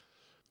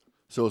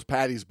So it was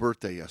Patty's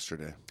birthday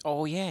yesterday.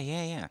 Oh yeah,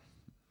 yeah, yeah.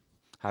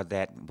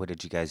 What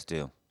did you guys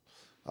do?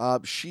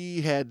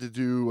 She had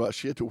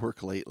to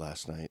work late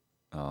last night.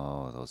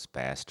 Oh, those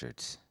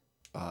bastards.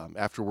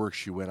 After work,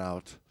 she went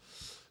out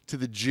to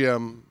the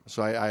gym.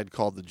 So I had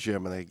called the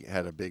gym, and they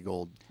had a big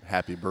old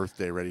happy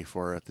birthday ready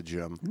for her at the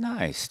gym.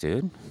 Nice,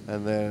 dude.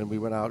 And then we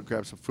went out,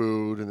 grabbed some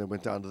food, and then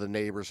went down to the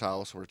neighbor's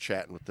house. And we're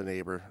chatting with the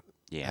neighbor.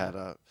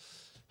 Yeah.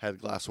 Had a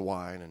glass of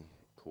wine, and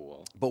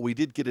Cool. but we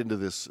did get into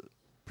this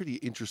pretty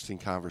interesting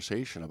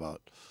conversation about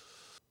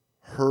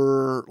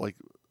her, like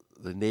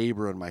the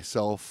neighbor and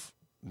myself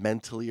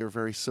mentally are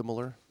very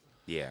similar,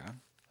 Yeah.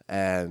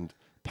 and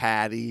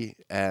Patty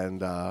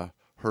and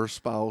her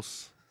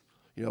spouse,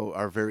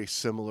 are very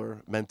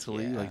similar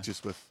mentally, Yeah. like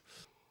just with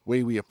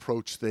way we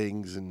approach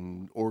things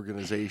and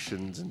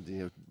organizations,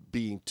 and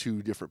being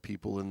two different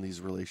people in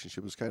these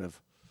relationships was kind of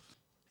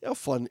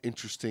fun,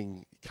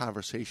 interesting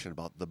conversation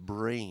about the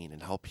brain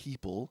and how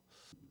people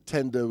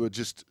tend to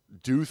just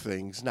do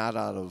things not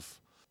out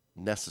of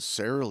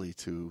necessarily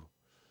to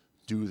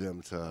do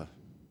them to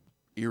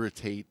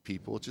irritate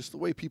people. It's just the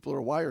way people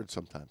are wired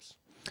sometimes.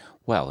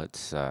 Well,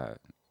 it's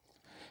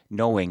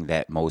knowing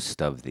that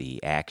most of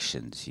the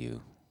actions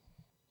you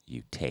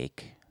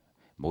take,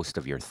 most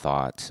of your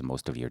thoughts, and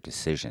most of your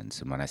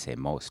decisions, and when I say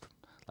most,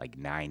 like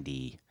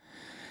 95%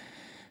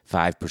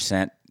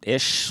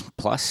 ish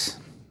plus,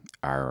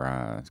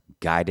 are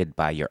guided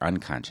by your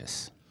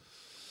unconscious.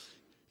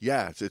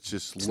 Yeah, it's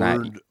just It's not.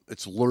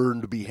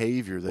 learned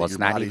behavior that Well, your it's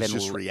not body's even.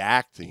 just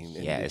reacting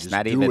and Yeah, you're it's just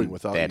not doing even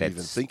without that you even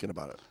it's. thinking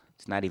about it.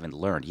 It's not even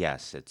learned.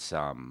 Yes, it's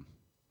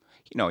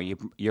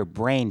your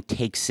brain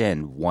takes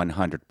in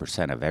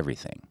 100% of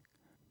everything.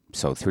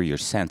 So through your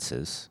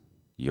senses,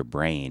 your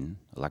brain,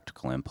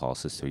 electrical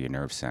impulses through your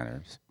nerve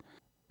centers,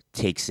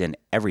 takes in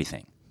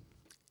everything.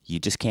 You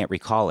just can't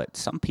recall it.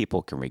 Some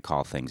people can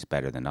recall things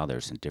better than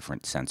others in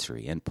different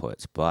sensory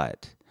inputs,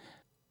 but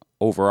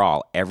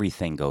overall,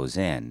 everything goes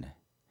in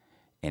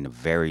a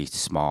very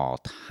small,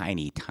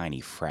 tiny,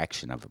 tiny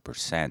fraction of a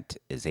percent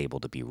is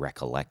able to be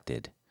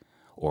recollected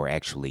or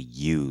actually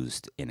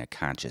used in a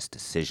conscious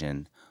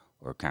decision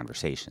or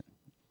conversation.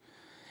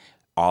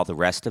 All the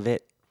rest of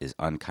it is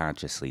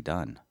unconsciously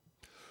done.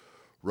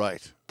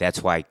 Right.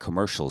 That's why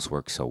commercials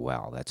work so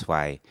well. That's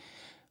why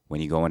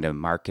when you go into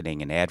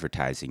marketing and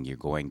advertising, you're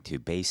going to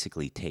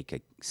basically take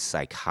a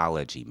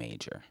psychology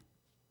major.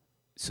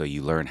 So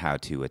you learn how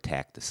to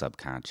attack the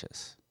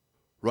subconscious.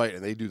 Right,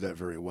 and they do that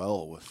very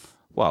well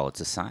Well, it's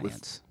a with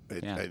science.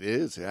 it. Yeah. It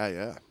is, yeah,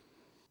 yeah.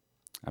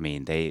 I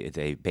mean,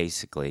 they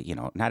basically,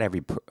 not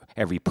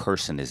every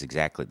person is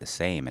exactly the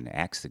same and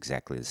acts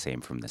exactly the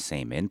same from the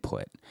same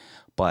input,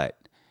 but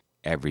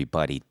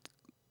everybody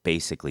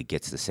basically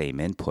gets the same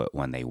input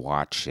when they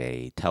watch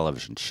a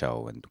television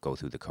show and go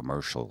through the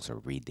commercials or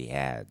read the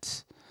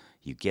ads.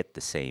 You get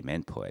the same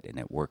input and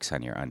it works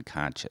on your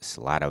unconscious.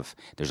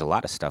 There's a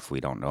lot of stuff we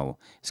don't know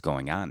is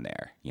going on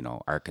there,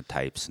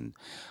 archetypes, and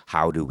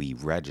how do we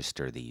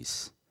register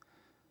these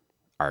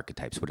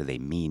archetypes? What do they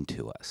mean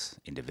to us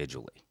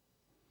individually?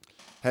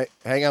 Hey,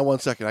 hang on one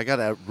second. I got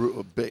a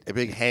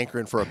big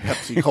hankering for a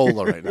Pepsi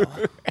Cola right now.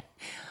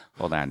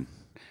 Hold on.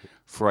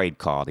 Freud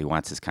called. He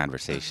wants his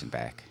conversation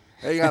back.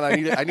 Hang on,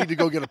 I need to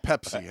go get a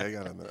Pepsi. Hang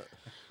on a minute.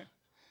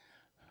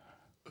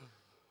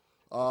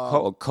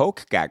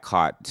 Coke got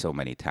caught so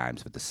many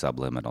times with the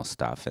subliminal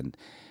stuff, and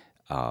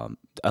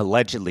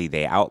allegedly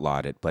they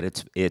outlawed it,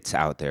 but it's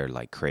out there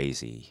like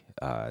crazy.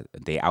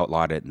 They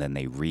outlawed it and then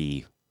they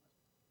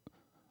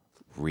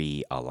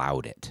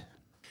re-allowed it.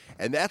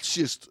 And that's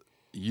just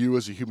you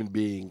as a human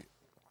being,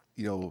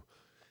 you know,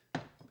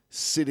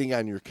 sitting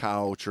on your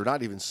couch, or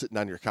not even sitting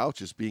on your couch,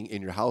 just being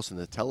in your house and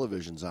the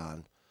television's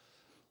on.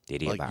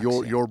 Idiot Like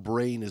box. your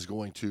brain is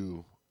going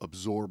to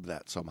absorb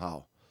that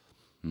somehow.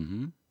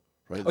 Mm-hmm.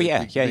 Right? Oh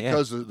yeah, yeah, yeah.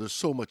 Because there's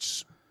so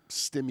much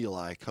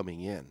stimuli coming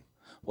in.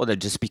 Well,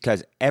 just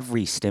because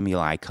every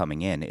stimuli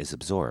coming in is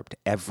absorbed,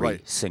 every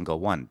Right. single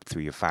one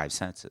through your five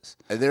senses.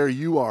 And there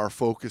you are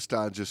focused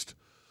on just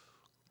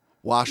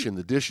washing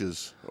the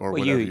dishes or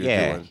Well, whatever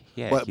you're doing.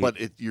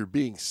 yeah. You're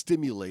being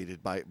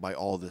stimulated by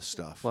all this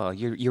stuff. Well,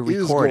 you're Is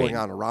recording. going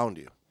on around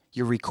you.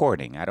 You're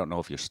recording. I don't know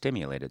if you're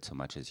stimulated so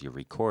much as you're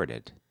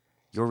recorded.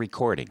 You're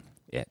recording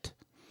it.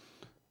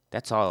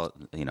 That's all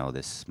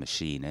this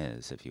machine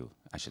is.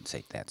 I shouldn't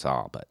say that's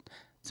all, but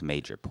it's a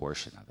major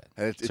portion of it.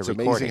 And it's a amazing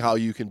recording. how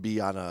you can be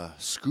on a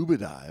scuba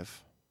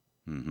dive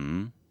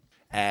Mm-hmm.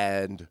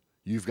 and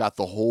you've got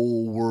the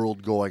whole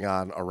world going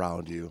on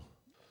around you,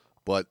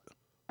 but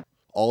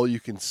all you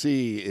can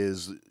see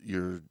is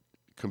your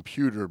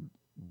computer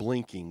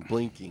blinking,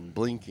 blinking,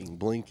 blinking,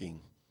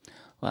 blinking.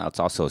 Well, it's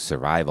also a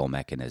survival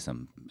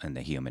mechanism in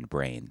the human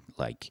brain.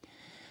 Like,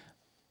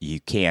 you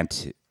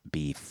can't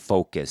be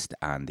focused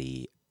on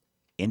the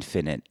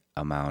infinite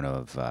amount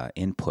of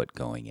input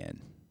going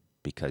in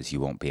because you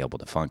won't be able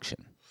to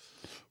function.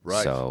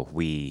 Right. So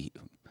we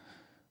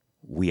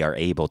are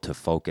able to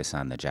focus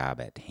on the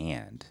job at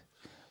hand.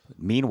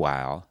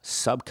 Meanwhile,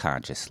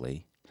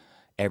 subconsciously,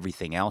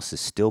 everything else is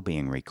still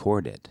being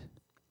recorded.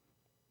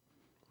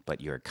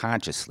 but you're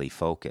consciously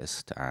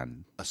focused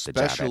on the job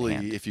at Especially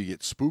hand. if you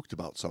get spooked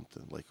about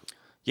something,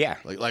 Yeah.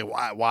 like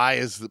why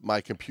is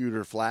my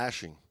computer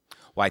flashing?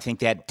 Well, I think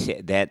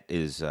that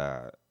is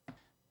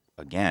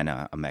again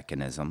a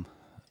mechanism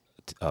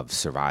of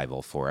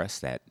survival for us.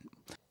 That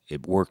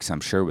it works,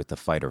 I'm sure, with the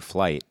fight or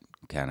flight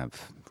kind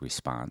of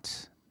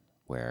response,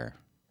 where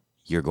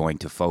you're going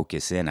to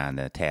focus in on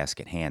the task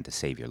at hand to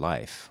save your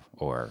life,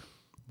 or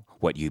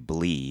what you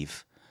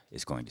believe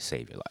is going to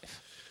save your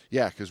life.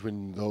 Yeah, because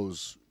when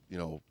those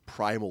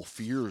primal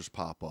fears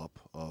pop up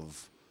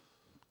of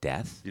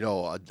Death,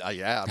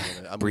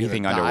 I'm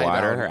breathing gonna die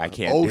underwater. now. I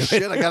can't. Oh do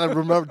shit! It. I gotta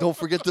remember. Don't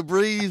forget to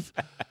breathe.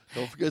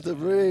 Don't forget to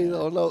breathe.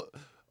 Oh no,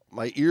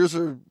 my ears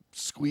are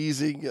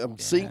squeezing. I'm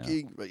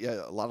sinking. But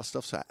yeah, a lot of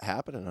stuff's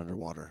happening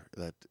underwater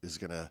that is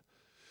gonna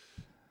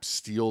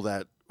steal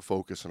that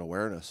focus and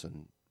awareness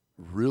and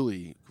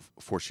really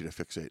force you to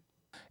fixate.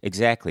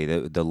 Exactly.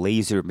 The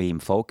laser beam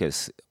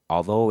focus,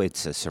 although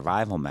it's a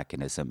survival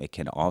mechanism,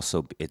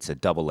 it's a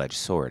double-edged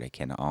sword. It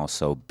can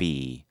also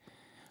be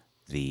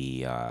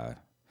the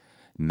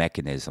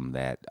mechanism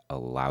that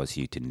allows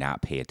you to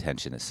not pay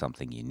attention to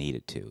something you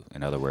needed to.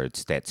 In other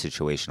words, that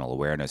situational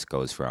awareness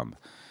goes from,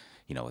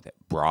 that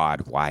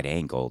broad,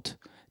 wide-angled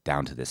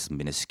down to this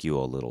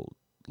minuscule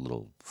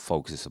little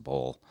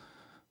focusable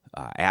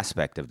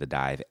aspect of the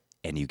dive,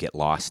 and you get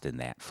lost in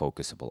that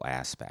focusable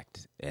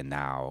aspect. And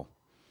now,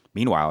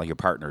 meanwhile, your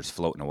partner's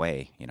floating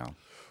away.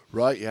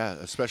 Right. Yeah.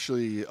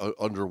 Especially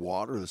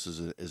underwater, this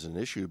is an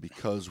issue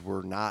because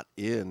we're not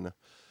in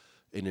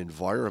an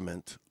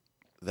environment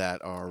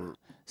that our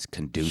It's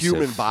conducive.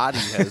 human body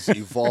has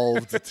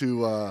evolved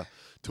to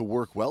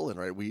work well in.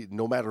 Right.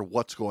 No matter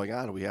what's going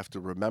on, we have to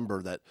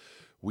remember that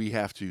we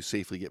have to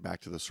safely get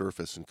back to the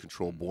surface and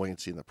control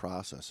buoyancy in the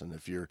process. And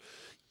if you're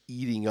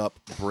eating up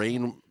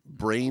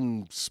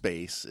brain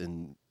space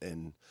and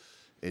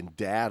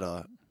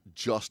data,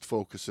 just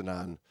focusing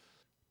on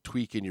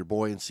tweaking your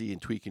buoyancy and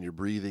tweaking your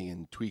breathing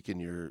and tweaking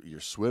your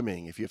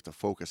swimming, if you have to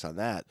focus on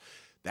that,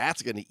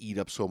 that's going to eat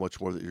up so much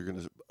more that you're going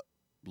to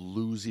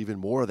lose even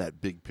more of that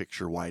big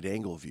picture wide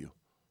angle view.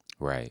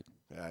 Right.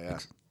 Yeah.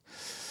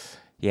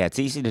 Yeah, it's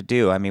easy to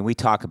do. I mean, we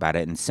talk about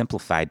it in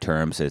simplified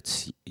terms.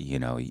 It's,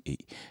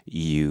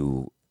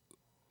 you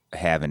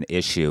have an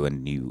issue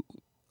and you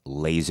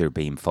laser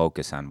beam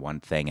focus on one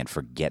thing and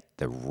forget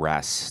the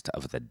rest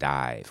of the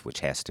dive, which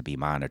has to be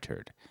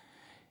monitored.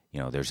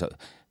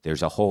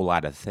 There's a whole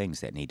lot of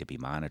things that need to be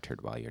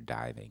monitored while you're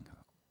diving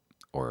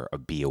or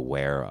be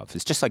aware of.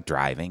 It's just like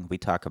driving. We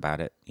talk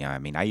about it.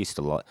 I used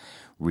to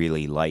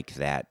really like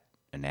that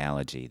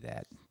analogy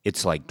that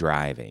it's like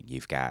driving.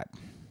 You've got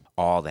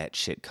all that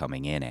shit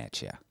coming in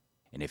at you.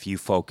 And if you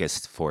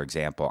focus, for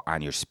example,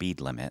 on your speed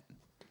limit,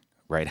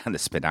 right on the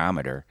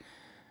speedometer,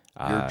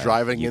 you're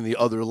driving in the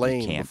other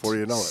lane can't before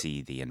you know it.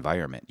 see the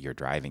environment you're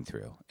driving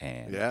through.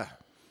 And Yeah.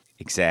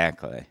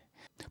 Exactly.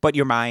 But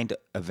your mind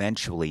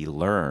eventually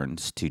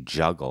learns to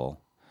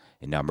juggle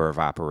a number of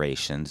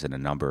operations and a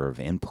number of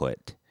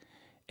input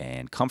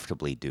and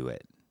comfortably do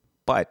it.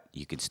 But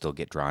you can still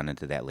get drawn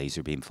into that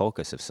laser beam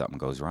focus if something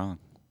goes wrong.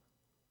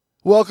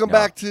 Welcome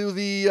back to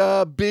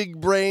the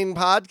Big Brain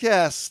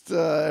Podcast,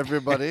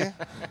 everybody.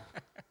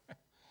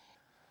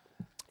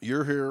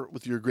 You're here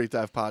with your Great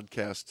Dive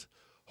Podcast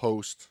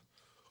host,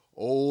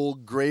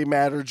 old Gray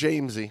Matter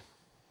Jamesy.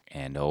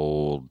 And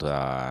old,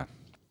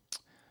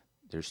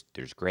 there's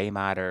gray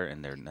matter,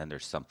 and then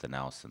there's something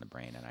else in the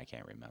brain, and I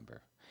can't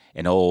remember.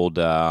 An old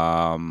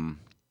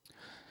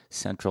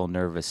central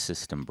nervous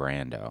system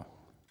Brando.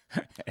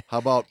 How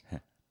about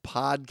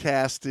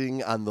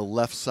podcasting on the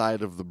left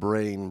side of the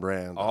brain,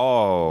 Brando?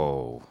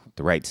 Oh,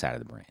 the right side of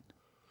the brain.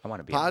 I want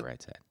to be on the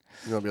right side.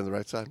 You want to be on the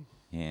right side?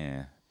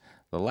 Yeah,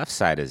 the left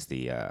side is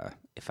the.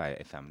 If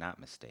I'm not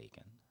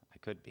mistaken, I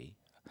could be.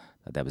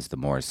 That was the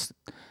more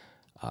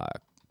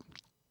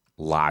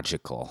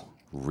logical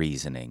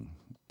reasoning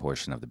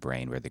portion of the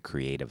brain, where the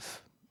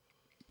creative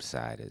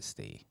side is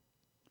the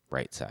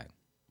right side.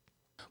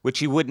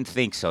 Which you wouldn't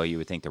think so. You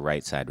would think the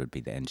right side would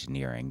be the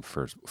engineering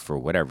for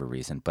whatever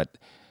reason, but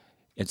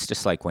it's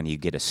just like when you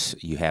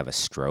you have a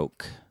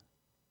stroke.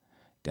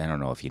 I don't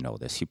know if you know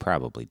this. You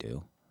probably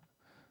do.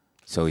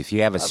 So if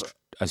you have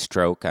a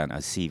stroke on a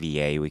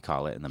CVA, we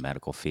call it in the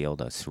medical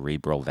field, a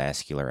cerebral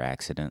vascular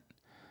accident,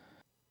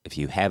 if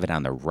you have it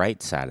on the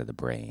right side of the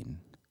brain,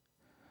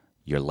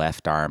 your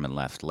left arm and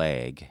left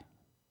leg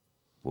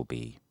will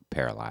be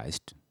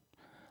paralyzed.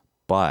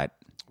 But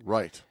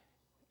right.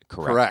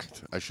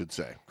 Correct. I should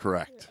say.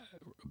 Correct.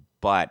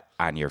 But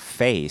on your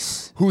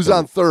face... Who's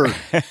on third?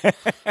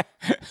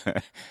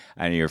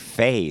 On your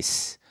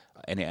face,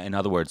 in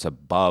other words,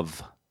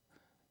 above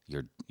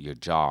your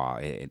jaw,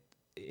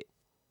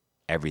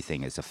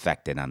 everything is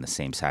affected on the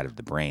same side of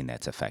the brain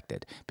that's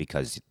affected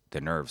because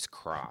the nerves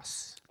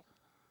cross.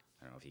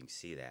 I don't know if you can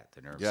see that.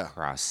 The nerves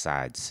cross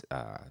sides,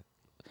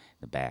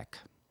 the back,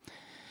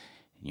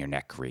 in your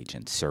neck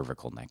region,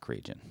 cervical neck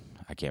region.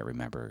 I can't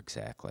remember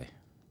exactly.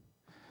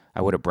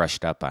 I would have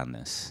brushed up on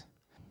this.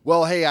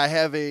 Well, hey, I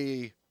have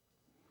a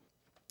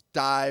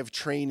dive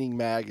training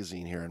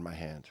magazine here in my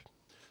hand.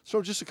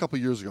 So just a couple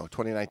years ago,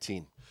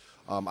 2019,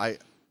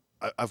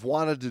 I've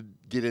wanted to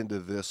get into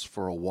this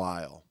for a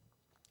while,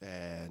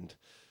 and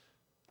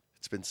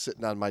it's been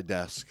sitting on my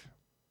desk.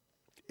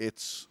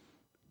 It's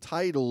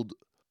titled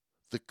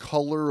 "The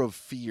Color of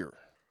Fear,"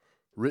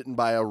 written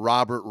by a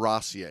Robert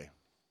Rossier,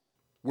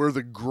 where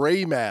the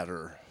gray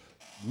matter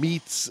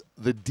meets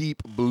the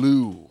deep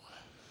blue.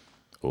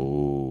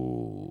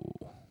 Oh.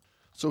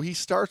 So he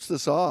starts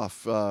this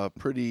off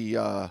pretty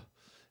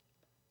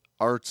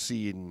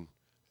artsy and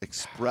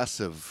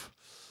expressive,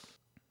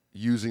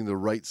 using the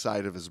right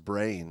side of his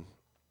brain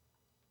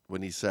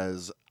when he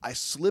says, "I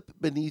slip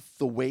beneath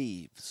the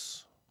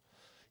waves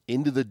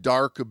into the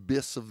dark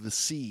abyss of the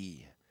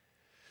sea.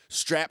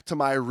 Strapped to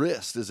my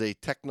wrist is a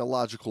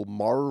technological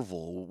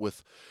marvel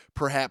with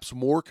perhaps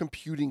more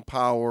computing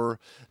power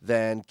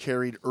than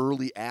carried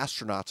early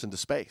astronauts into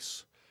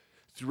space.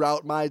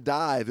 Throughout my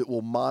dive, it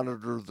will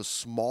monitor the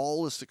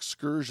smallest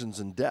excursions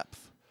in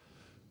depth,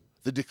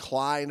 the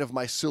decline of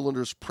my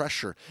cylinder's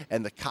pressure,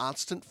 and the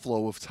constant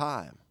flow of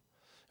time.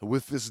 And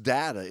with this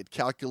data, it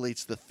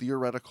calculates the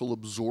theoretical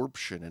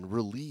absorption and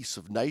release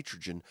of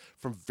nitrogen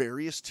from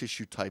various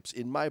tissue types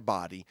in my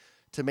body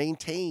to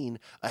maintain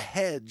a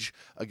hedge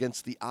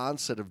against the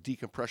onset of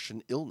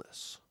decompression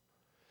illness.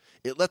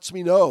 It lets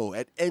me know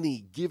at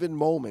any given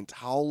moment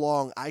how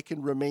long I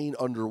can remain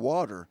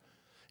underwater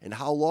and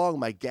how long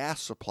my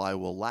gas supply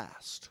will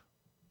last."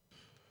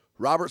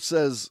 Robert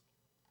says,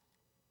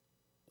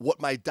 "What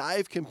my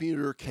dive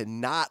computer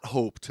cannot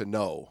hope to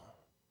know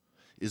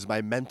is my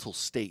mental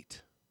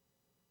state.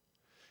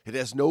 It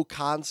has no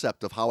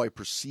concept of how I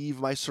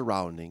perceive my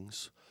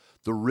surroundings,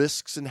 the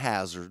risks and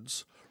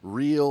hazards,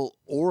 real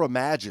or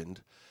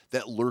imagined,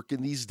 that lurk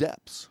in these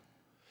depths.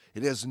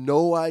 It has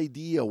no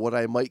idea what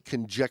I might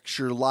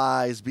conjecture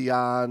lies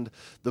beyond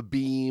the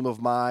beam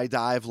of my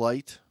dive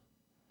light.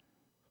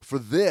 For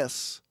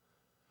this,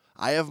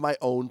 I have my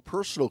own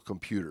personal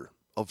computer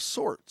of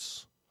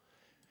sorts,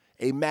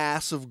 a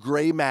mass of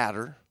gray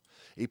matter,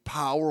 a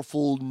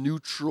powerful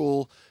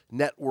neutral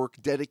network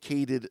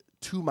dedicated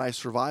to my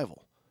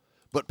survival,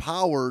 but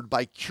powered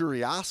by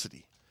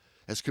curiosity.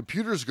 As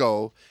computers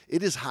go,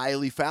 it is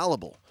highly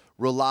fallible,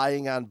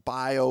 relying on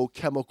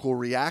biochemical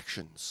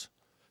reactions,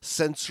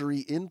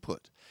 sensory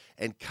input,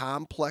 and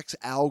complex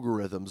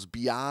algorithms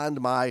beyond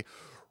my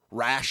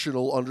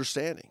rational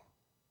understanding.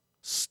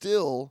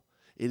 Still,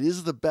 it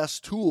is the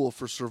best tool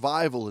for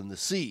survival in the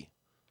sea.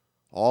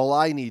 All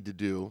I need to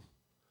do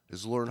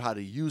is learn how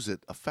to use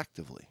it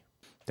effectively."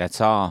 That's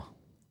all.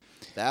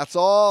 That's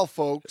all,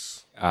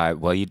 folks.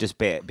 Well, you just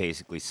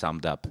basically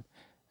summed up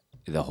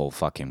the whole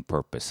fucking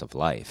purpose of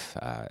life.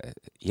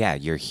 Yeah,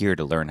 you're here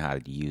to learn how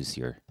to use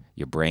your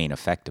brain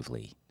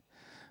effectively,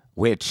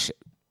 which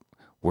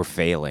we're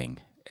failing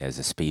as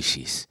a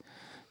species.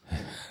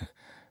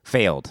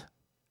 Failed.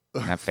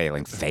 Not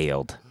failing,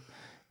 failed.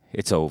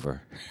 It's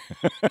over.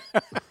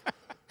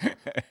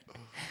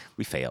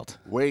 We failed.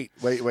 Wait.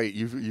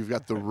 You've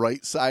got the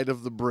right side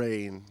of the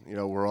brain,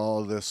 where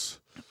all this,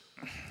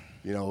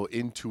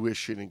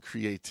 intuition and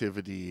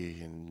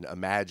creativity and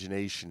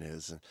imagination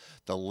is. And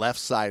the left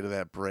side of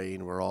that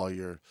brain where all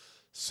your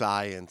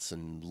science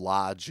and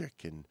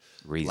logic and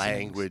Reasonings.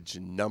 Language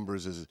and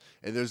numbers is.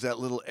 And there's that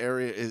little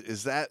area.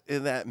 Is that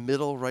in that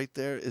middle right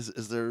there?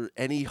 Is there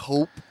any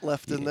hope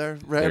left in there,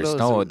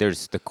 Rando?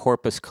 There's the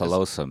corpus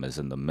callosum is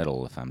in the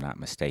middle, if I'm not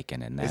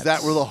mistaken. And Is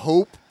that where the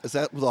hope? Is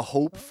that where the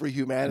hope for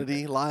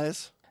humanity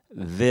lies?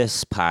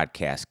 This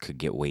podcast could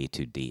get way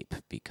too deep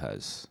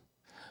because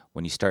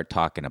when you start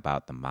talking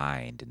about the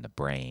mind and the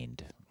brain,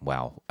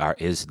 well,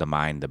 is the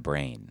mind the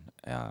brain?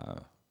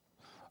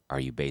 Are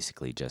you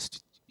basically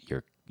just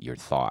your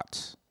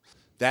thoughts?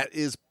 That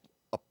is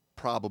a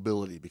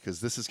probability because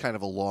this is kind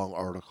of a long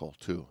article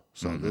too.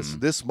 So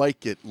this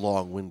might get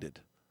long-winded.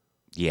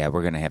 Yeah,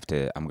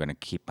 I'm gonna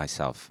keep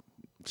myself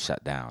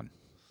shut down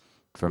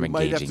from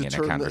engaging in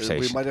a conversation.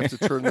 We might have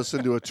to turn this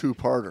into a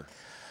two-parter.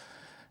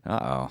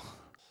 Uh-oh.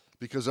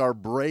 Because our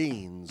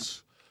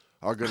brains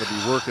are going to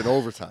be working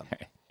overtime.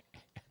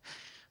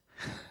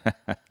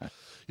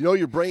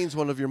 Your brain's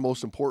one of your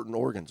most important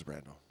organs,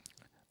 Brando.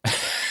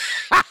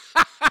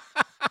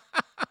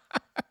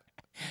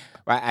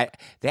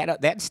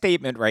 That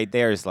statement right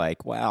there is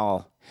like,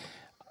 well,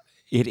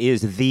 it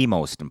is the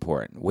most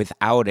important.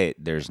 Without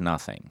it, there's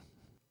nothing.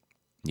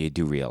 You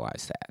do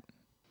realize that.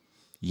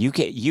 You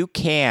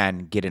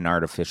can get an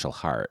artificial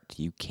heart.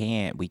 We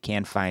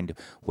can find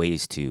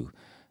ways to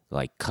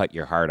like cut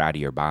your heart out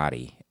of your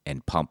body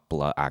and pump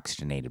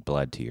oxygenated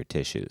blood to your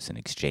tissues and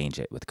exchange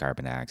it with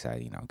carbon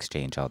dioxide,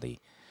 exchange all the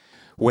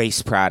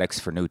waste products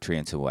for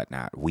nutrients and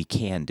whatnot. We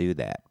can do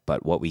that.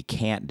 But what we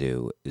can't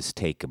do is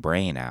take a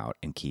brain out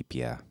and keep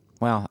you,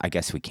 well, I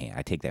guess we can.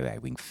 I take that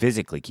back. We can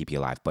physically keep you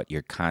alive, but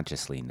you're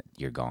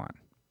gone.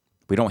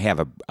 We don't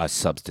have a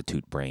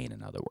substitute brain,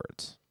 in other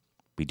words.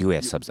 We do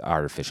have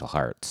artificial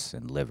hearts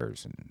and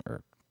livers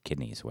or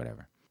kidneys,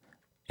 whatever.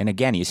 And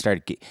again, you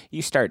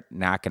start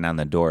knocking on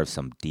the door of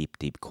some deep,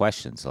 deep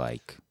questions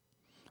like,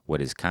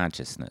 what is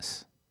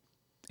consciousness?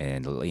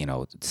 And,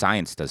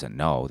 science doesn't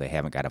know. They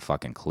haven't got a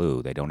fucking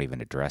clue. They don't even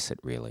address it,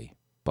 really.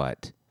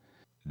 But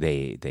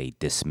they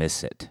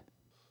dismiss it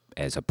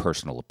as a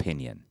personal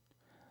opinion.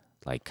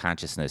 Like,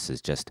 consciousness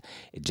it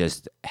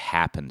just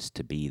happens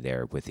to be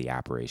there with the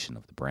operation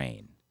of the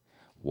brain.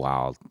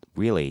 While,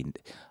 really,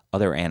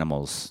 other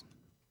animals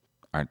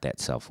aren't that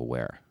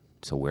self-aware.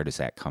 So where does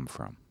that come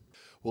from?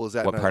 Well, is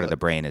that What part of the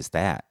brain is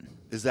that?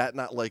 Is that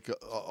not like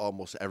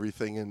almost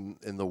everything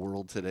in the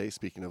world today?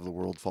 Speaking of the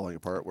world falling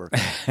apart, where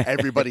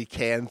everybody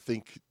can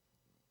think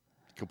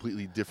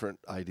completely different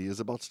ideas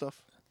about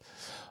stuff.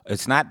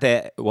 It's not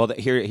that. Well,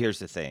 here's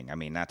the thing. I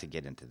mean, not to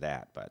get into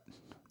that, but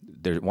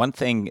there's one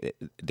thing.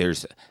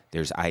 There's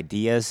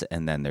ideas,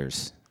 and then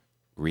there's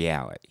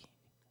reality.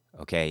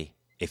 Okay,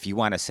 if you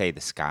want to say the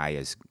sky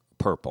is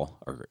purple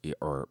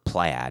or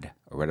plaid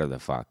or whatever the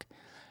fuck,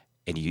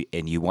 and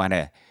you want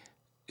to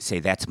say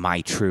that's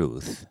my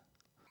truth,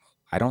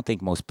 I don't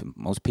think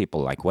most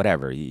people like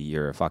whatever.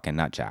 You're a fucking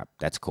nut job.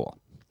 That's cool,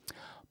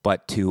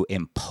 but to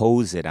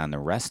impose it on the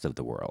rest of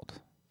the world,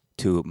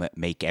 to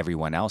make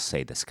everyone else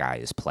say the sky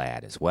is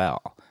plaid as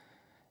well,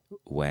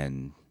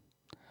 when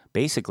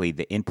basically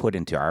the input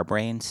into our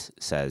brains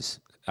says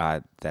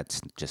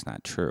that's just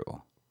not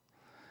true.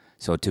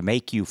 So to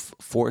make you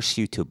force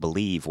you to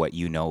believe what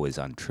you know is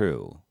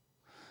untrue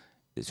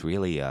is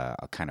really a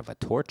kind of a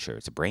torture.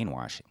 It's a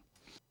brainwashing.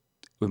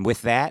 And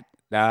with that,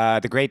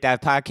 the Great Dive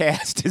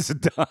Podcast is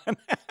done.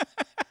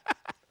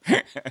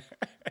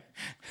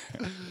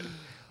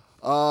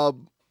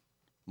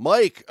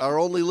 Mike, our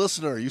only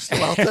listener, you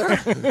still out there?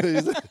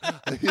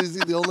 Is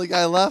he the only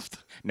guy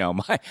left? No,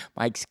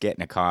 Mike's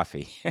getting a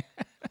coffee.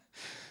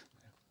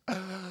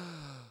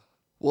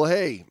 Well,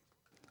 hey,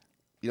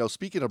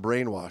 speaking of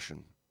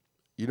brainwashing,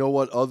 you know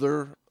what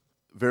other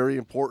very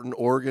important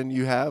organ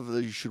you have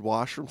that you should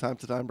wash from time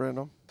to time,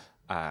 Brando?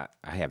 I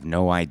have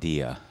no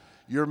idea.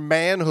 Your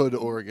manhood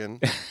organ.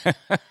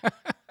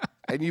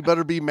 And you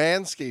better be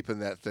manscaping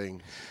that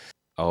thing.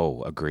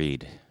 Oh,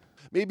 agreed.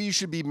 Maybe you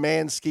should be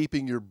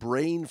manscaping your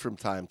brain from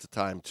time to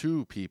time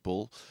too,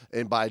 people.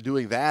 And by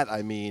doing that,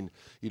 I mean,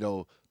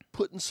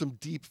 putting some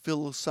deep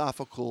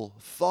philosophical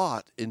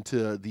thought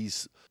into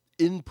these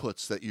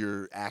inputs that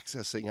you're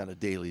accessing on a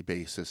daily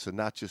basis, and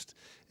not just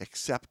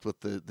accept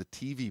what the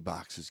TV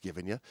box is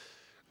giving you.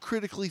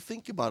 Critically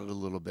think about it a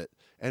little bit.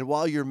 And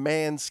while you're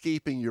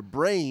manscaping your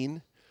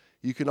brain,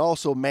 you can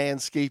also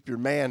manscape your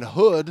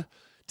manhood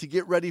to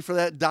get ready for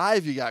that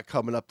dive you got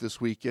coming up this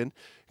weekend.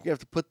 You're going to have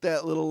to put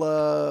that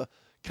little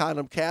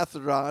condom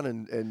catheter on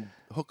and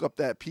hook up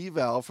that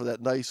P-valve for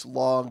that nice,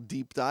 long,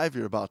 deep dive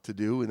you're about to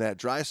do in that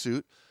dry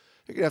suit.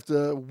 You're going to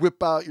have to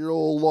whip out your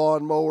old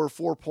lawnmower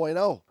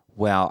 4.0.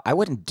 Well, I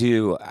wouldn't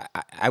do.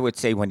 I would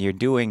say when you're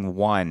doing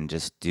one,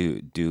 just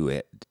do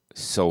it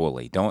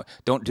solely. Don't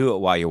do it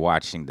while you're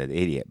watching the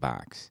idiot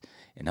box.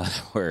 In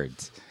other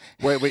words,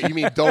 wait. You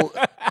mean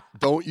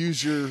don't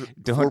use your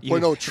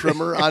 4.0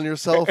 trimmer on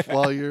yourself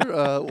while you're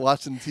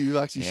watching the TV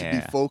box? You should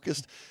be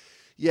focused.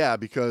 Yeah,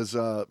 because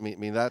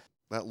that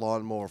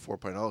lawnmower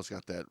 4.0 has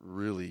got that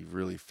really,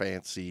 really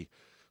fancy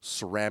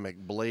ceramic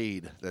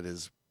blade that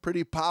is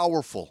pretty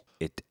powerful.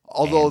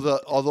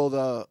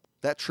 Although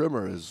that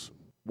trimmer is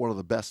one of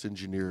the best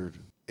engineered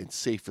and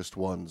safest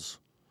ones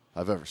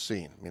I've ever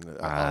seen. I mean,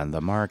 on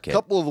the market. A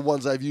couple of the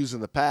ones I've used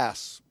in the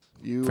past,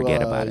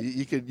 forget about it.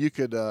 You could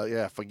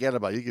forget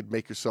about it. You could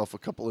make yourself a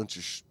couple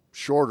inches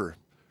shorter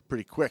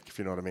pretty quick, if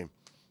you know what I mean.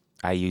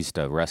 I used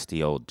a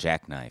rusty old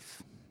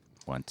jackknife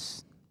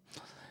once.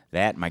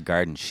 That, my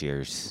garden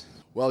shears.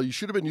 Well, you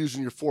should have been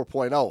using your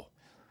 4.0.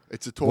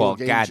 It's a total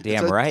game changer.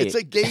 Goddamn right. It's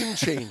a game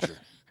changer.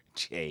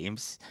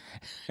 James.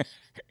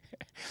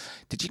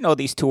 Did you know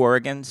these two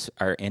organs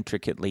are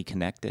intricately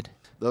connected?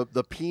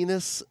 The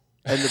penis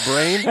and the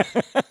brain?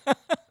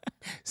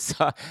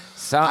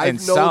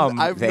 I've known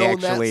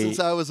that since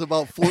I was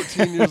about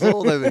 14 years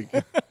old, I think.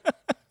 I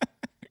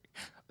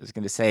was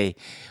going to say,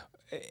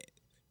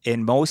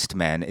 in most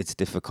men, it's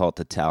difficult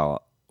to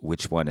tell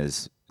which one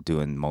is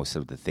doing most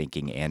of the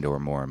thinking and or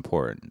more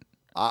important.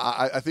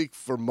 I think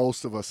for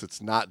most of us, it's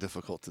not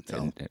difficult to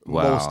tell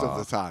most of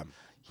the time.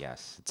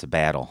 Yes, it's a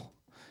battle.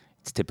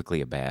 It's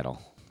typically a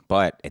battle.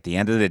 But at the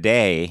end of the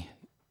day,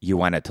 you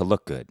want it to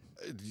look good.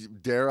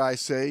 Dare I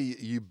say,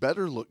 you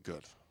better look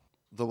good.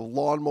 The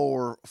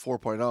lawnmower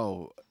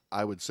 4.0,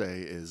 I would say,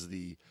 is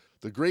the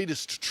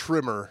greatest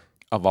trimmer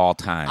of all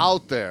time.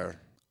 Out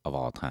there. Of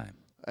all time.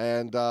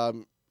 And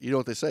you know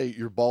what they say,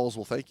 your balls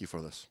will thank you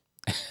for this.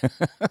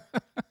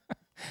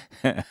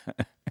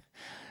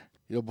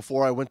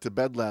 Before I went to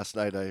bed last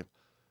night, I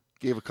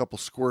gave a couple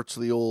squirts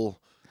of the old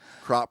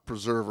crop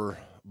preserver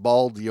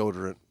ball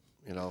deodorant,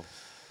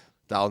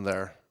 down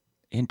there.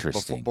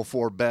 Interesting.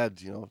 Before bed,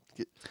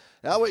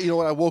 That way,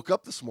 when I woke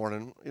up this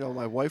morning,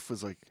 my wife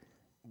was like,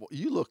 well,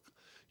 "You look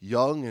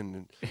young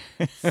and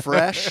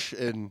fresh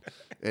and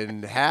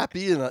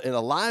happy and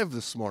alive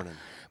this morning."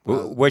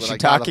 Was she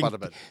talking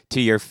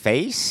to your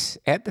face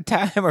at the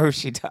time, or was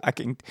she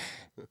talking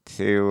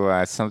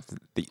to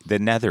the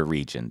nether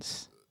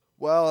regions?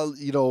 Well,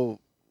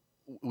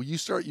 when you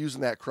start using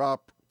that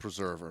crop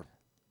preserver,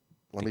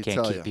 Let They me can't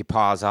tell keep you. your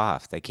paws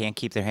off. They can't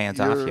keep their hands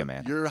off you,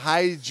 man. Your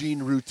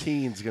hygiene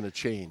routine's going to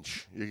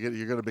change.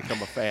 You're going to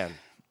become a fan.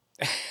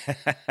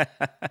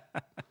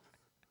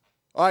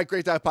 All right,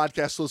 Great Dive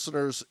Podcast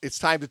listeners, it's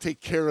time to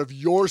take care of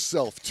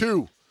yourself,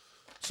 too.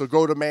 So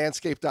go to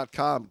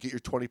manscaped.com, get your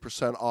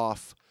 20%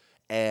 off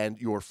and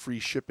your free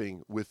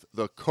shipping with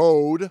the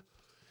code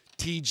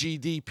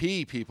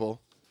TGDP,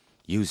 people.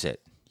 Use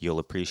it. You'll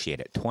appreciate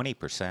it.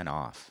 20%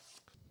 off.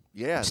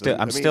 Yeah.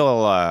 I'm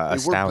still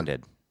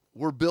astounded.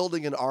 We're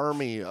building an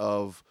army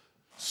of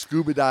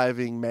scuba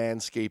diving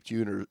Manscaped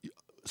Units.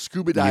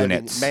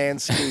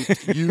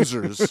 Manscaped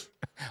users,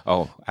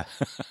 Oh,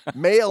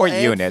 male or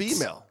and units.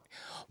 female.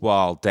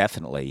 Well,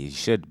 definitely. You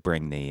should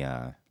bring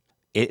the.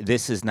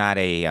 This is not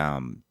a.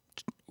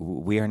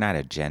 We are not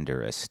a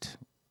genderist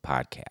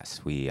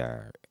podcast. We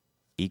are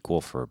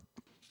equal for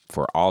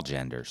all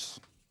genders.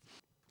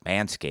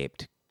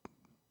 Manscaped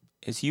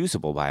is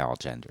usable by all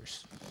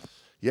genders.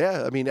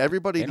 Yeah, I mean,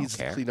 everybody They don't needs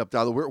to care. clean up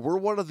down there. We're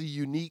one of the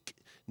unique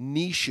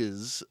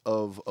niches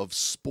of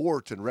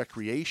sport and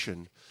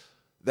recreation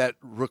that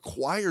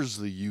requires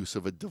the use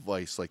of a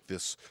device like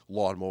this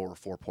Lawnmower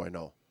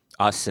 4.0.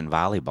 Us in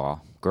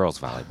volleyball, girls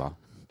volleyball.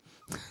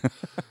 Do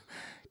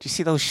you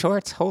see those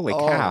shorts? Holy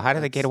cow! How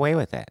did they get away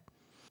with that?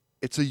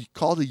 It's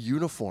called a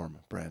uniform,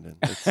 Brandon.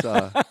 It's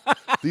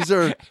these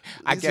are.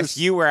 I these guess are,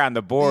 you were on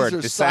the board These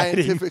are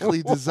deciding.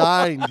 scientifically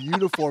designed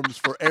uniforms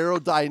for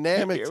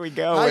aerodynamics. Here we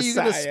go How with you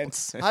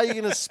science. how are you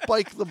gonna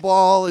spike the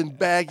ball in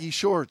baggy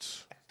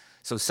shorts?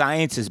 So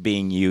science is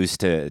being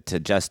used to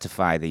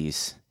justify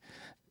these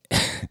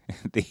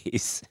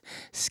these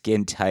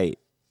skin tight,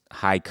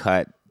 high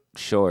cut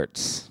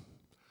shorts.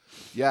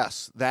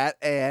 Yes, that,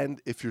 and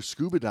if you're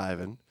scuba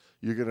diving,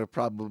 you're gonna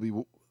probably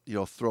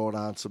throwing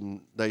on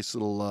some nice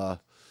little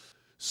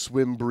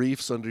swim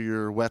briefs under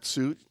your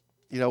wetsuit.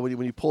 You know,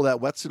 when you pull that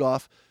wetsuit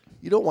off,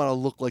 you don't want to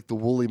look like the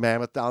woolly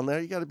mammoth down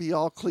there. You got to be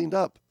all cleaned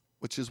up,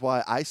 which is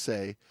why I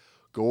say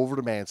go over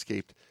to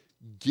Manscaped,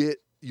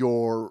 get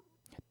your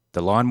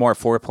The Lawnmower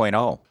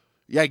 4.0.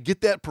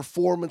 get that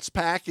performance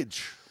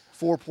package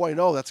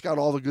 4.0. That's got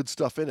all the good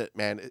stuff in it,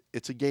 man.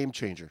 It's a game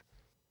changer.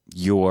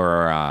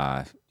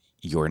 Your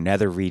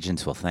nether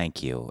regions will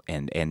thank you,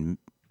 and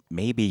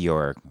maybe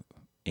your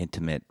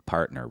intimate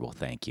partner will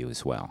thank you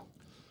as well.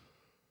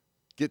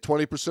 Get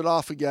 20%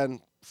 off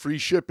again, free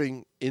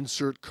shipping,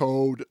 insert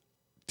code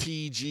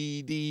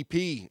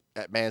TGDP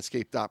at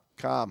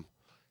manscaped.com.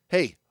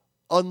 Hey,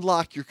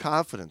 unlock your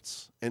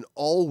confidence, and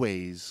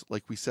always,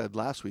 like we said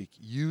last week,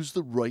 use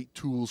the right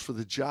tools for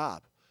the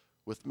job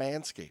with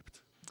Manscaped.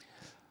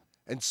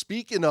 And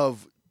speaking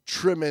of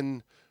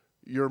trimming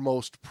your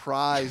most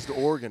prized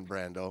organ,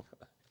 Brando,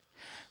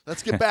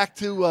 let's get back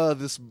to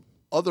this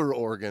other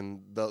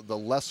organ, the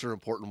lesser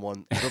important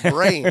one, the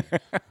brain.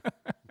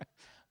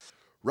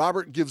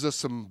 Robert gives us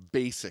some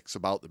basics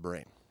about the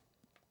brain.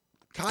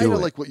 Kind of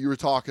like what you were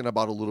talking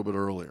about a little bit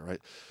earlier, right?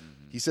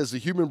 Mm-hmm. He says the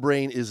human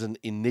brain is an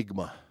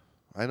enigma.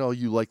 I know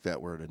you like that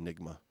word,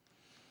 enigma.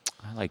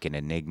 I like an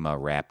enigma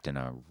wrapped in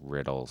a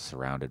riddle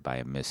surrounded by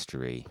a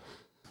mystery.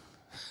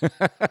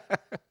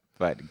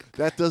 But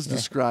that does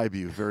describe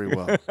you very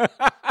well.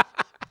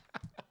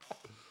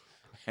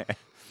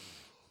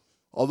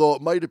 Although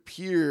it might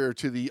appear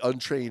to the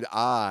untrained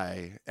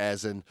eye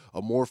as an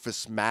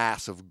amorphous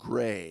mass of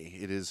gray,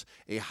 it is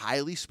a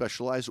highly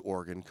specialized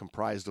organ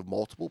comprised of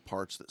multiple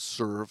parts that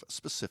serve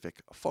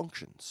specific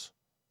functions.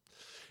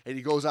 And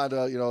he goes on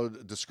to,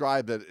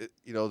 describe that,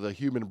 the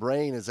human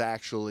brain is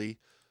actually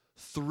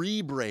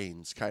 3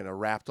 brains kind of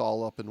wrapped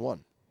all up in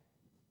one.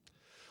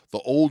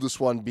 The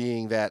oldest one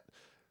being that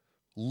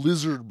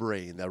lizard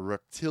brain, that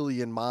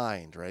reptilian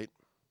mind, right?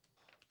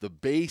 The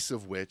base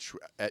of which,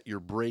 at your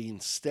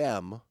brain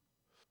stem,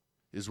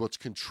 is what's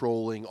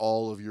controlling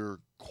all of your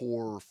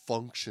core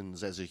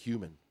functions as a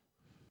human.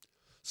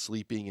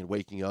 Sleeping and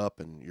waking up,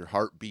 and your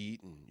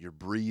heartbeat, and your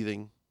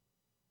breathing.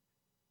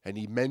 And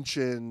he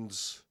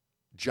mentions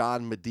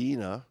John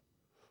Medina,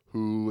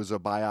 who is a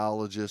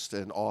biologist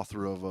and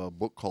author of a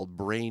book called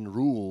Brain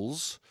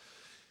Rules,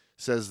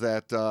 says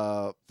that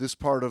this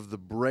part of the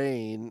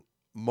brain,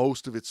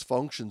 most of its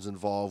functions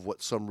involve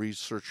what some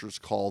researchers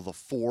call the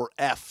 4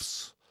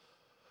 Fs.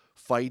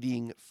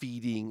 Fighting,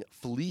 feeding,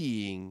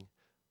 fleeing,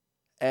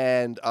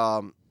 and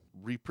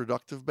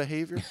reproductive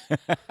behavior.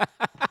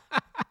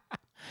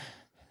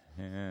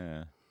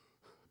 yeah.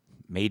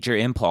 Major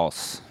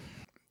impulse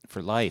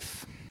for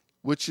life.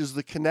 Which is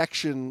the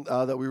connection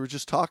that we were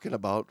just talking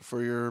about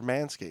for your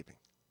manscaping.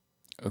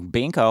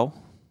 Bingo.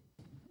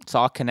 It's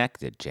all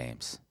connected,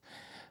 James.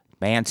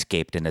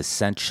 Manscaped, an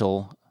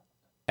essential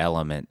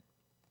element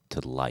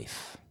to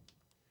life.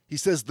 He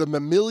says the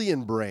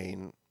mammalian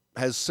brain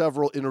has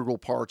several integral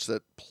parts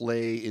that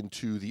play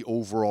into the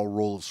overall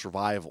role of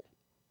survival.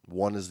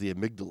 One is the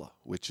amygdala,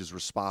 which is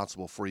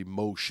responsible for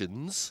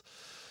emotions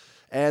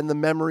and the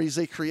memories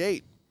they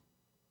create.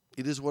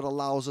 It is what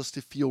allows us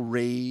to feel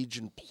rage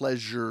and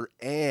pleasure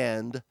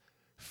and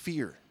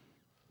fear.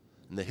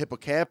 And the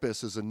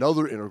hippocampus is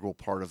another integral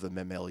part of the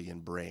mammalian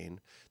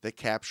brain that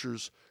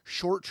captures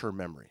short-term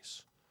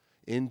memories.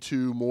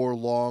 into more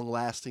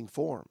long-lasting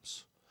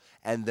forms.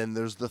 And then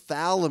there's the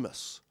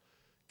thalamus,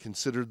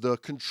 considered the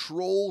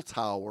control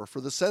tower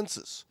for the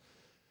senses,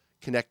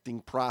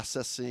 connecting,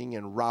 processing,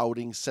 and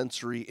routing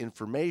sensory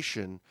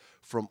information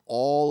from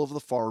all of the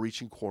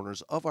far-reaching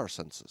corners of our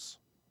senses.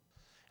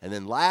 And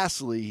then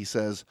lastly, he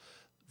says,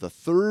 the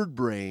third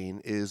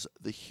brain is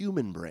the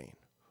human brain,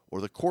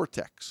 or the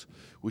cortex,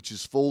 which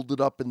is folded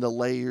up into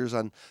layers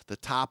on the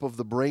top of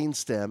the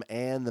brainstem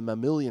and the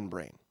mammalian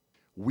brain.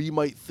 We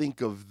might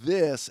think of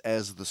this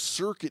as the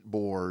circuit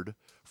board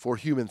for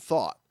human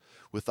thought,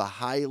 with a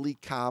highly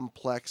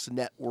complex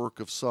network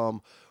of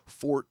some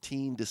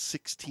 14 to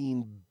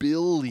 16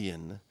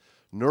 billion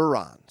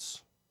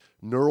neurons,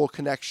 neural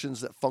connections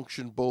that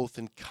function both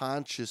in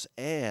conscious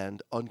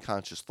and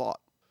unconscious thought.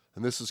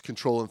 And this is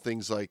controlling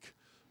things like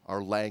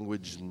our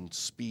language and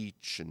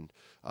speech and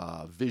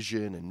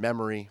vision and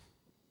memory,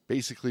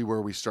 basically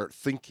where we start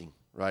thinking,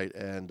 right?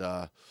 And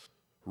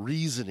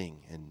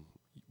reasoning and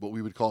what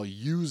we would call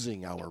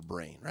using our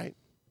brain, right?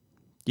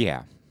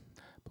 Yeah,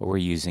 but we're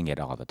using it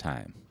all the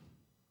time,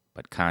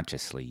 but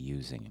consciously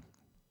using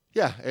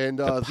Yeah, and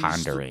the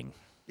pondering.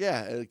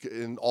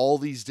 And all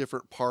these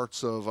different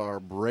parts of our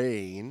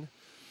brain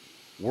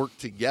work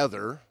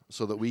together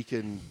so that we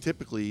can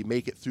typically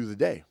make it through the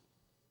day,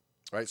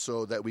 right?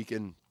 So that we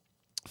can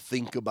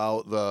think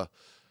about the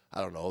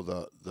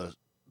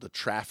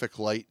traffic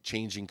light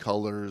changing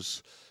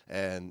colors,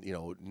 and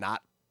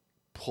not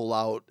pull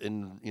out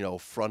in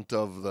front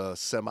of the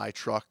semi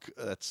truck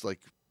that's like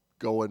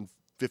going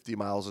 50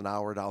 miles an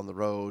hour down the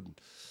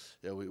road.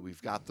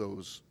 We've got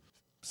those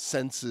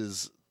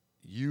senses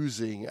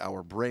using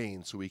our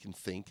brain so we can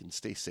think and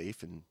stay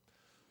safe and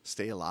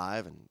stay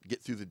alive and get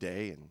through the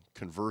day and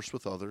converse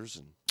with others.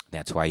 And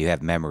That's why you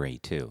have memory,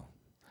 too.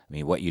 I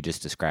mean, what you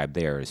just described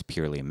there is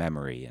purely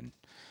memory and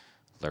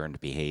learned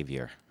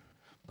behavior.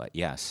 But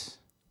yes.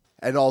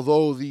 And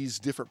although these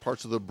different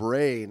parts of the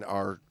brain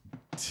are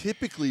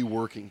typically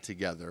working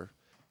together,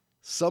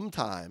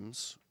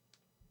 sometimes,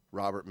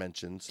 Robert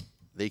mentions,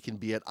 they can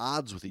be at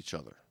odds with each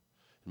other.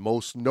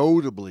 Most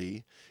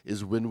notably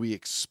is when we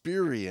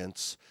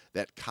experience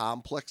that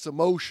complex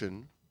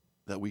emotion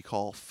that we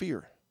call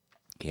fear.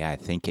 Yeah, I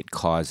think it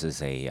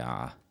causes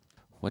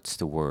what's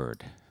the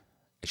word?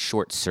 A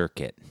short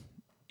circuit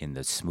in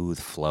the smooth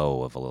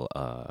flow of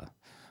a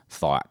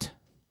thought.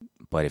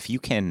 But if you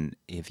can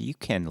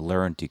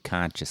learn to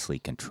consciously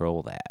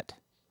control that,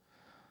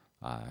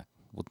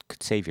 it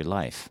could save your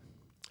life.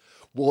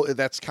 Well,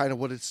 that's kind of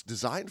what it's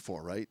designed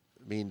for, right?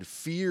 I mean,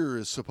 fear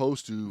is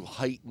supposed to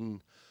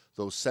heighten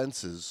those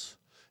senses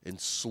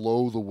and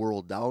slow the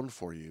world down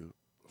for you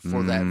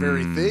for that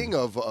very thing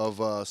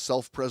of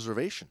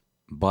self-preservation.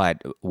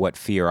 But what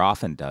fear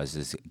often does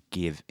is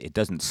it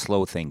doesn't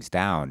slow things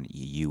down.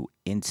 You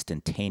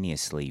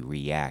instantaneously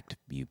react.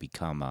 You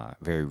become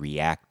very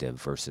reactive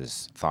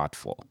versus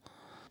thoughtful.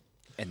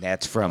 And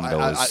that's from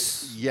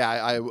those.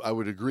 I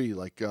would agree.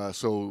 Like,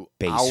 so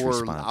base our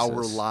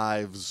responses.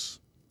 lives,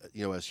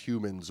 as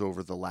humans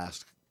over the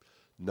last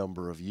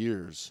number of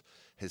years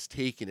has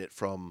taken it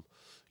from,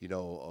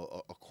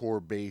 a core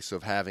base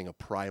of having a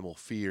primal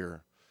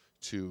fear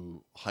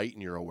to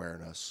heighten your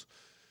awareness,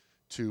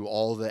 to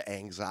all the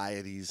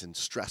anxieties and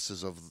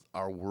stresses of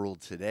our world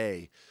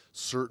today.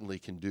 Certainly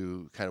can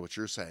do kind of what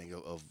you're saying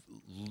of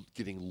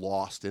getting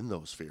lost in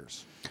those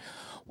fears.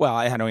 Well,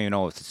 I don't even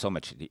know if it's so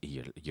much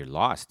you're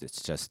lost.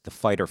 It's just the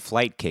fight or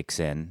flight kicks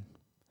in,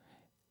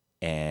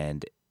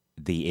 and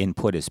the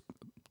input is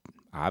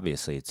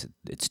obviously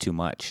it's too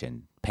much,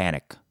 and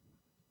panic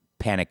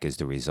is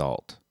the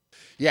result.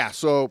 Yeah,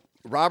 so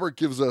Robert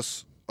gives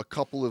us a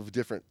couple of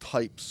different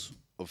types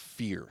of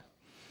fear.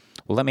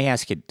 Well, let me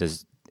ask you,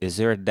 is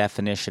there a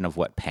definition of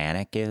what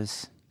panic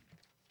is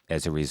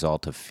as a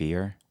result of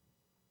fear?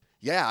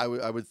 Yeah,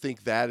 I would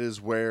think that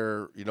is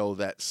where,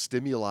 that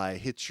stimuli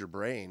hits your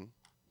brain.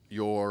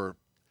 Your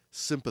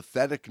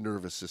sympathetic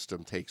nervous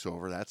system takes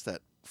over. That's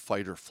that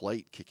fight or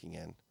flight kicking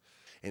in.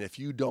 And if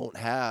you don't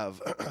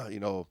have,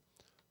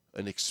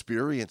 an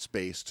experience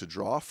base to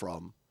draw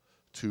from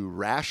to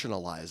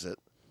rationalize it,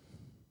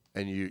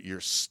 and you're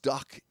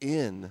stuck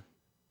in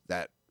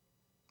that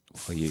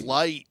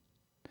flight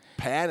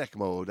panic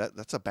mode,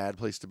 that's a bad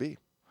place to be.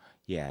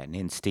 Yeah, an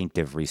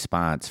instinctive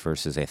response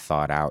versus a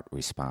thought-out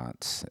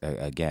response.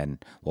 Again,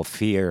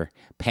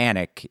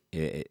 panic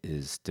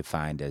is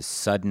defined as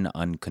sudden,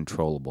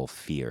 uncontrollable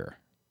fear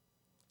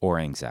or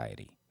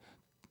anxiety,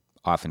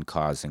 often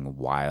causing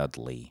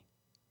wildly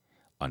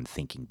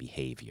unthinking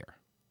behavior.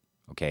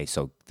 Okay,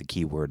 so the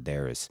key word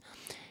there is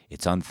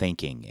it's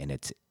unthinking and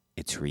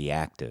it's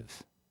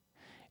reactive,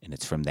 and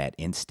it's from that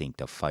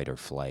instinct of fight or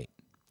flight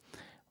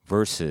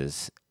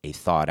versus a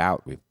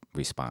thought-out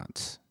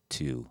response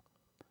to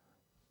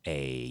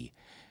a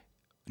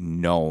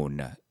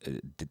known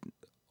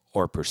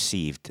or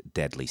perceived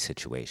deadly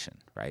situation,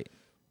 right?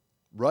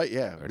 Right,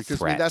 yeah. Or because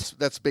threat.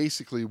 that's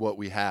basically what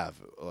we have.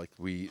 Like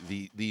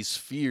these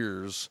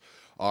fears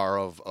are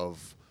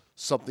of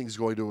something's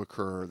going to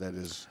occur that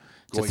is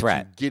going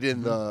threat. to get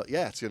in the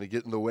it's going to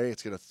get in the way.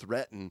 It's going to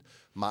threaten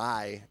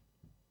my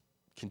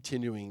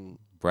continuing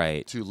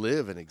Right. to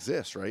live and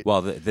exist, right?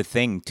 Well, the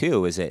thing,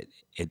 too, is it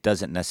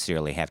doesn't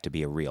necessarily have to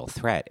be a real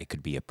threat. It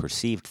could be a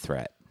perceived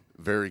threat.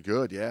 Very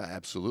good. Yeah,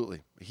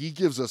 absolutely. He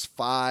gives us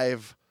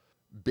 5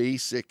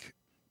 basic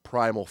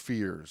primal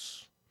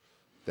fears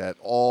that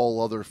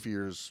all other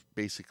fears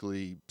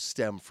basically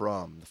stem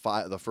from.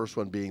 The first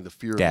one being the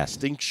fear Death. of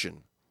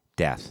extinction.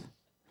 Death.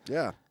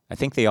 Yeah. I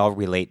think they all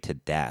relate to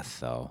death,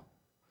 though.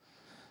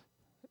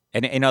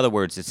 And in other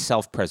words, it's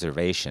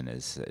self-preservation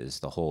is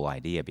the whole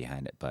idea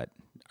behind it. But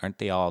aren't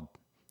they all,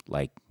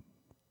 like,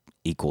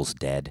 equals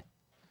dead?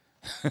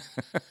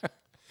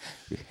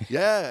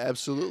 Yeah,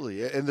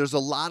 absolutely. And there's a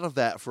lot of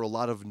that for a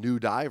lot of new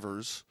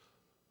divers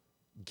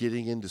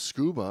getting into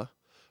scuba,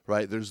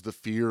 right? There's the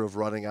fear of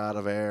running out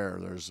of air.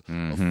 There's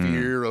a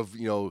fear of,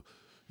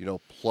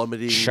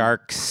 plummeting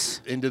Sharks.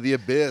 into the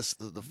abyss,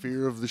 the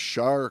fear of the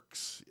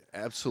sharks.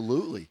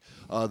 Absolutely.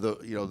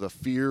 The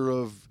fear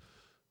of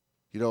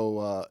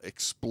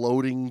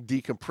exploding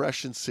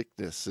decompression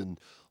sickness and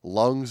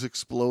lungs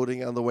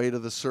exploding on the way to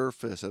the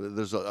surface. And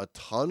there's a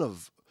ton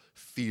of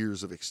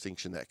fears of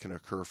extinction that can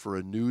occur for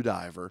a new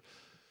diver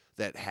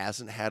that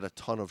hasn't had a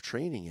ton of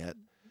training yet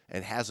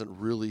and hasn't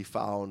really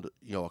found,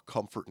 a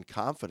comfort and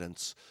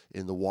confidence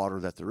in the water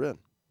that they're in.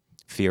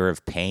 Fear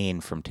of pain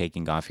from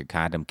taking off your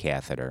condom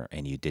catheter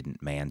and you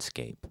didn't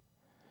manscape.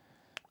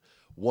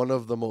 One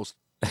of the most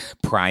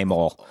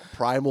Primal.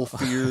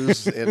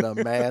 fears in a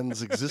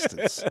man's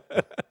existence.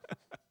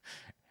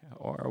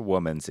 Or a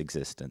woman's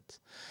existence.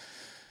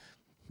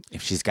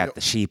 If she's got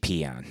the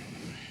she-pee on.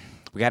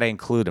 We got to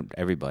include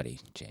everybody,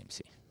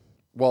 Jamesy.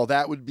 Well,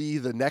 that would be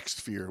the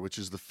next fear, which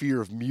is the fear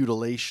of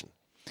mutilation.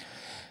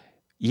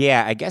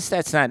 Yeah, I guess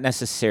that's not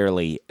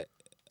necessarily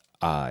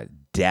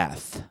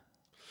death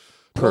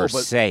per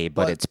se,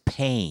 but it's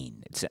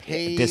pain. It's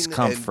Pain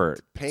discomfort,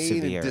 and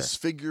pain severe. and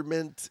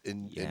disfigurement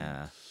and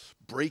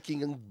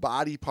breaking in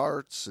body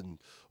parts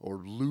or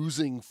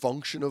losing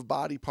function of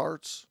body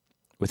parts.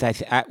 Which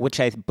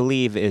I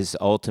believe is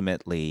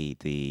ultimately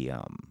the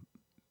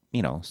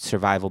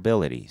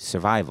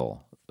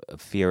survival,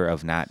 fear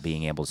of not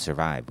being able to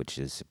survive, which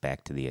is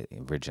back to the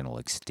original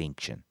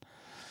extinction.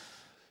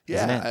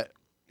 Isn't it?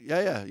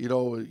 Yeah.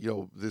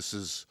 This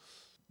is,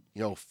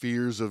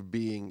 fears of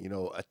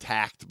being,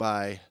 attacked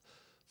by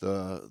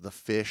the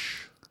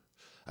fish,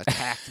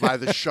 attacked by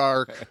the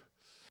shark.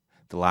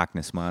 The Loch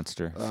Ness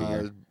Monster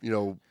fear.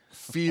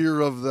 Fear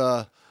of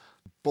the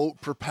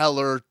boat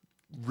propeller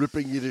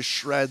ripping you to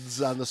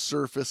shreds on the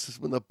surface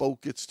when the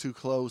boat gets too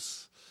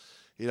close.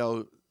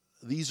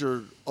 These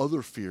are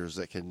other fears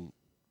that can,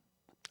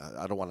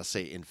 I don't want to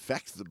say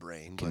infect the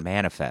brain. Can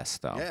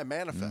manifest, though. Yeah,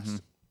 manifest.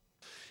 Mm-hmm.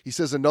 He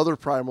says another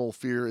primal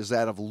fear is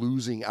that of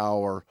losing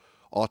our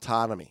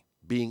autonomy,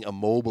 being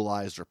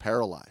immobilized or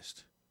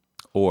paralyzed.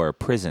 Or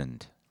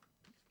prisoned.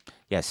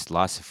 Yes,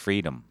 loss of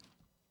freedom.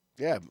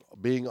 Yeah,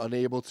 being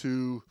unable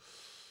to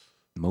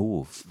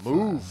move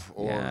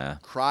or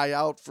cry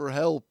out for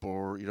help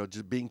or,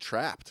 just being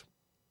trapped.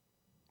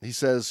 He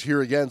says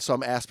here again,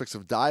 some aspects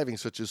of diving,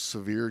 such as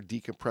severe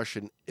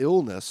decompression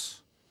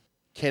illness,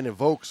 can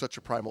evoke such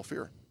a primal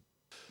fear.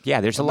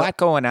 Yeah, there's a lot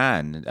going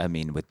on. I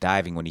mean, with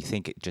diving, when you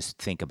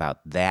think about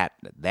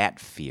that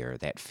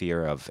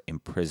fear of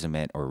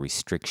imprisonment or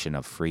restriction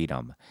of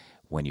freedom,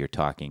 when you're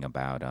talking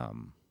about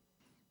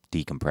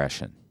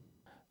decompression.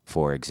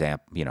 For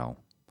example,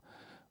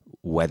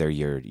 whether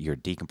you're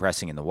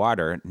decompressing in the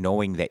water,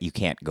 knowing that you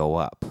can't go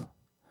up.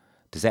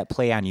 Does that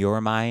play on your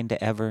mind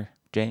ever,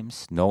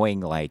 James?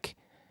 Knowing like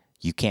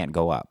you can't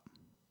go up,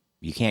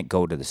 you can't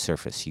go to the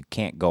surface, you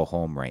can't go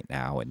home right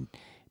now, and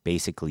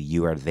basically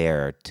you are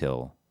there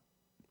till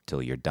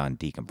you're done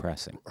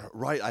decompressing.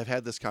 Right. I've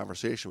had this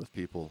conversation with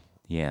people.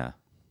 Yeah.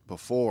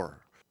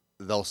 Before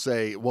they'll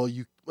say, "Well,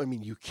 you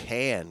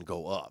can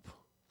go up,"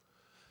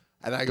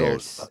 and I go,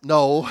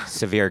 "No,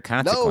 severe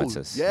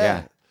consequences." No,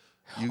 yeah.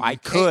 I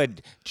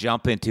could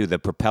jump into the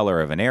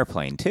propeller of an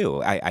airplane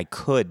too. I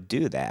could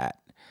do that,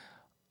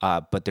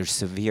 but there's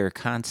severe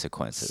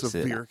consequences.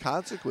 Severe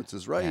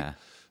consequences, right? Yeah.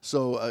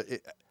 So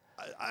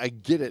I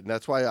get it, and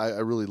that's why I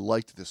really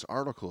liked this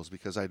article, is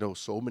because I know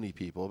so many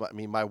people. I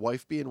mean, my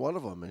wife being one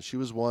of them, and she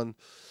was one,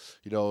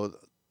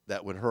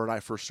 that when her and I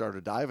first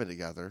started diving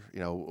together,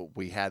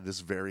 we had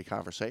this very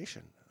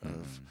conversation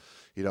of,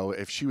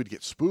 if she would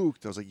get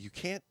spooked, I was like, you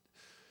can't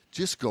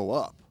just go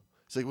up.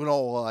 It's like,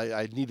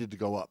 I needed to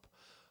go up.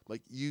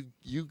 Like,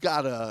 you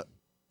gotta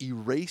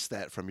erase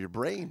that from your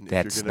brain if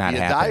you're going to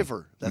be a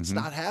diver. That's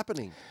not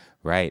happening.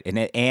 Right,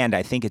 and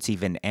I think it's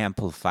even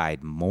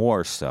amplified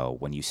more so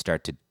when you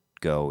start to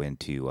go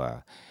into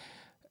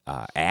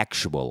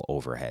actual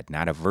overhead,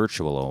 not a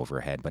virtual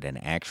overhead, but an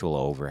actual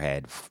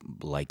overhead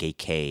like a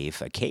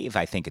cave. A cave,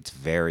 I think it's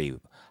very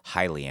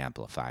highly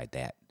amplified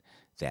that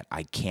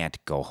I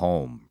can't go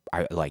home.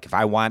 If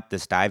I want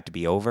this dive to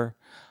be over,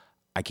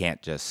 I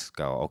can't just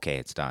go, okay,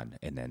 it's done,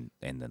 and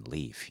then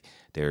leave.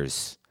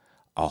 There's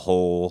a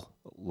whole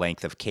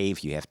length of cave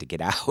you have to get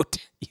out.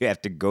 You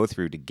have to go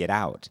through to get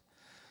out.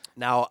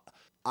 Now,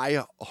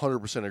 I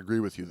 100%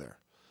 agree with you there.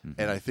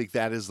 And I think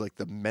that is like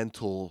the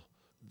mental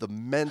the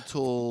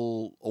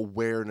mental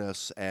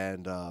awareness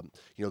and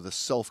the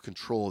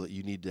self-control that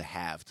you need to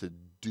have to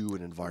do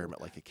an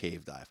environment like a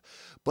cave dive.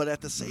 But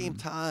at the same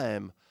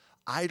time,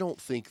 I don't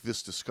think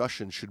this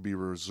discussion should be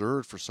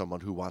reserved for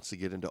someone who wants to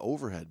get into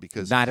overhead,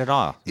 because Not at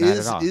all. Not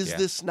at all. is Yeah.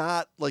 this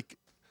not like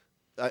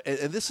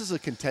and this is a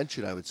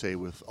contention, I would say,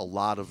 with a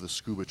lot of the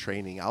scuba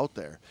training out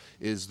there,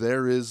 is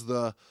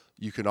the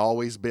you can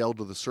always bail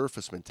to the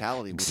surface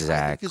mentality. Which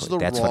I think is Exactly.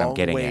 That's what I'm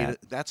getting at.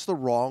 That's the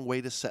wrong way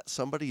to set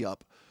somebody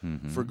up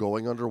for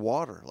going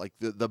underwater. Like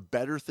the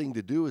better thing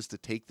to do is to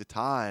take the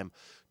time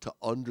to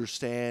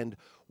understand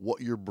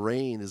what your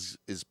brain is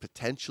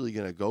potentially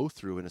going to go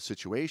through in a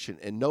situation,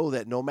 and know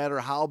that no matter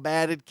how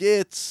bad it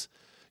gets,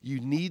 you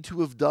need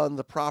to have done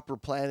the proper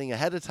planning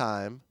ahead of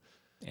time.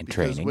 And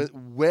Because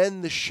training.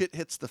 when the shit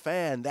hits the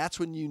fan, that's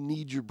when you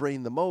need your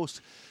brain the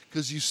most,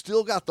 because you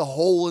still got the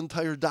whole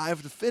entire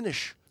dive to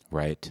finish.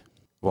 Right.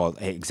 Well,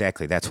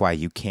 exactly. That's why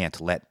you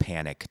can't let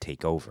panic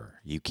take over.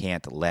 You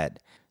can't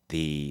let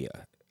the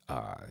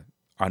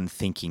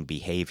unthinking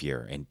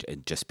behavior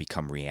and just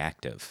become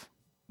reactive.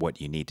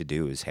 What you need to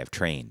do is have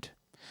trained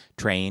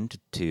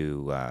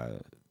to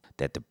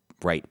that the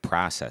right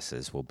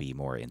processes will be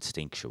more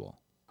instinctual.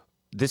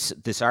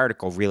 This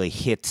article really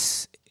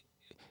hits,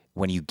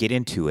 when you get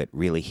into it,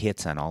 really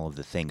hits on all of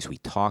the things we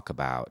talk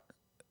about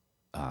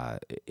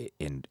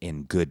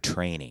in good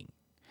training,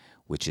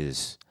 which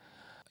is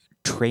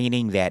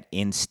training that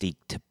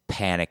instinct to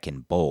panic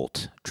and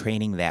bolt,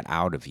 training that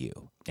out of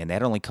you. And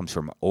that only comes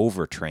from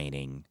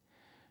overtraining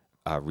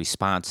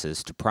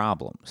responses to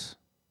problems,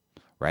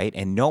 right?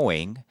 And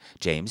knowing,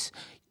 James,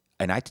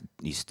 and I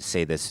used to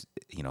say this,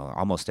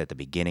 almost at the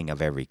beginning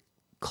of every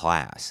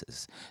class,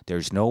 is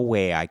there's no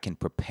way I can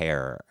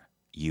prepare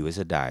you as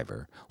a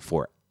diver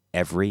for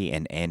every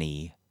and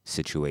any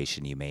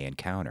situation you may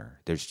encounter.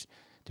 There's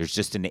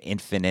just an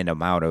infinite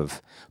amount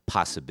of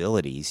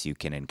possibilities you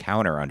can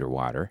encounter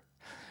underwater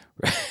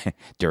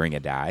during a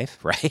dive,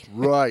 right?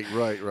 Right.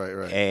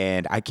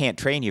 And I can't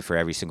train you for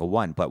every single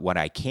one, but what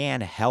I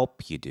can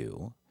help you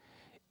do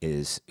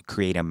is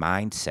create a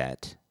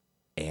mindset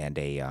and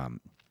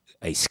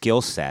a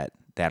skill set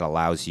that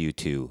allows you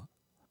to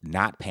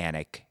not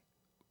panic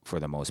for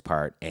the most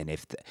part. And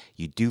if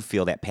you do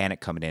feel that panic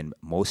coming in,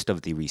 most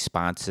of the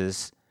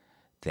responses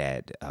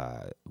that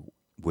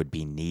would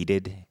be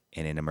needed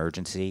in an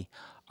emergency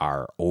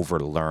are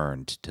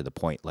overlearned to the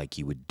point like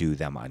you would do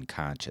them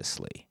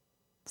unconsciously.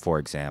 For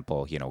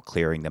example,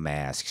 clearing the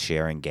mask,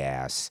 sharing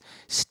gas,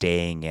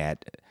 staying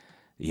at,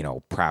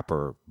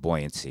 proper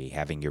buoyancy,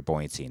 having your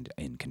buoyancy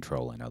in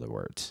control, in other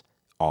words,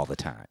 all the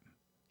time.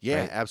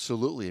 Yeah, Right?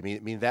 absolutely. I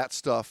mean that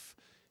stuff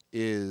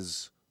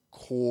is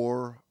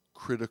core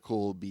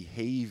critical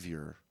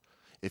behavior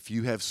if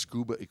you have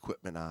scuba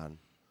equipment on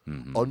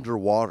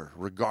underwater,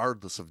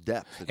 regardless of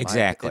depth.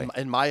 Exactly.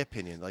 In my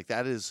opinion, like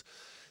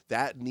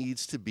that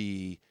needs to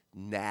be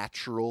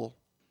natural,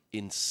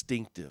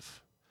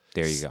 instinctive.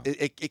 There you go.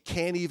 It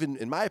can't even,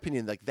 in my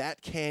opinion, like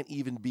that can't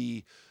even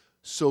be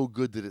so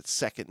good that it's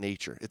second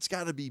nature. It's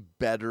got to be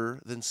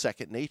better than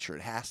second nature.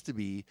 It has to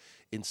be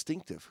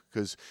instinctive,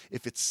 because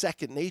if it's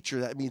second nature,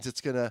 that means it's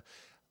gonna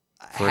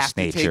First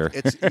nature.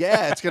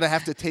 it's gonna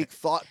have to take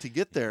thought to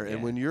get there.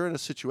 And when you're in a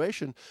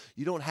situation,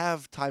 you don't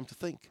have time to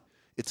think.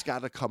 It's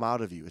got to come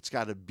out of you. It's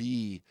got to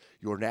be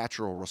your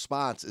natural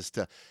response, is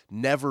to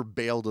never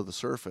bail to the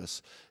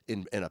surface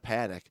in a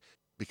panic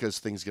because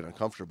things get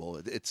uncomfortable.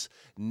 It's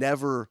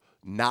never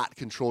not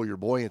control your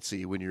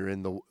buoyancy when you're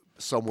in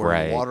somewhere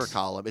in the water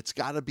column. It's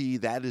got to be,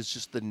 that is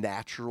just the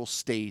natural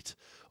state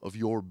of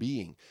your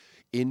being,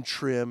 in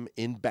trim,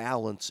 in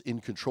balance,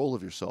 in control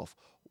of yourself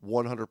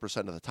 100%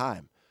 of the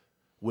time.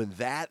 When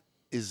that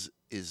is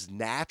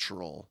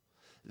natural,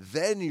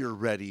 then you're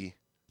ready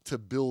to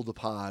build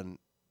upon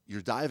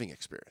your diving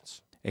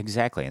experience.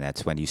 Exactly. And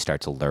that's when you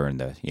start to learn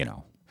the,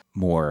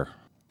 more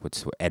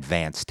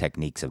advanced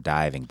techniques of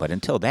diving. But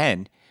until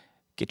then,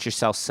 get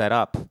yourself set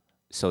up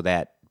so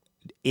that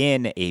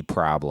in a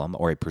problem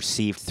or a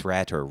perceived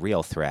threat or a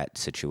real threat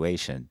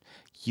situation,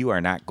 you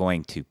are not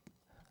going to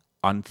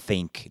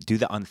do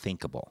the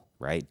unthinkable,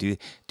 right?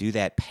 Do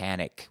that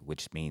panic,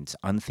 which means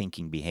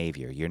unthinking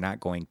behavior. You're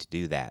not going to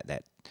do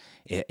that.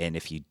 And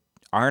if you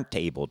aren't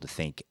able to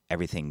think,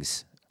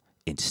 everything's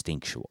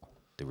instinctual,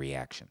 the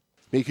reaction.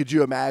 I mean, could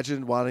you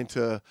imagine wanting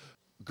to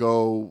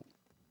go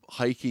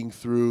hiking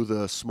through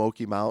the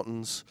Smoky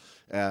Mountains,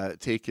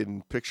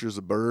 taking pictures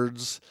of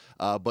birds,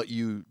 but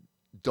you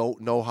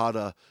don't know how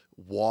to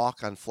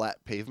walk on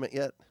flat pavement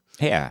yet?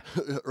 Yeah.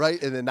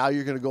 Right? And then now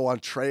you're going to go on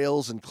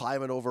trails and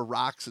climbing over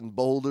rocks and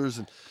boulders,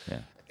 and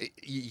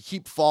you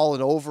keep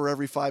falling over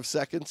every 5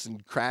 seconds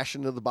and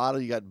crashing to the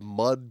bottom. You got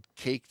mud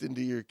caked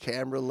into your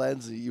camera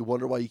lens, and you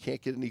wonder why you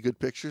can't get any good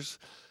pictures.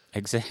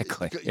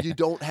 Exactly. You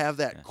don't have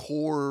that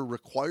core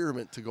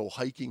requirement to go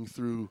hiking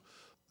through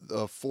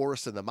the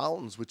forest and the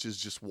mountains, which is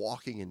just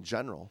walking in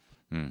general.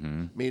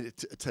 Mm-hmm. I mean,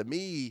 to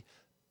me,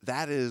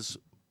 that is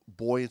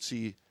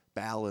buoyancy,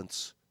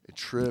 balance, and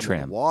trim, and the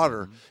Trim.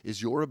 water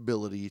is your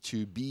ability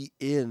to be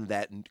in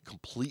that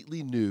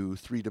completely new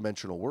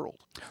three-dimensional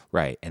world.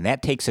 Right. And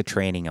that takes a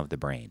training of the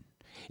brain.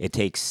 It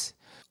takes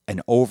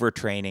an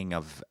overtraining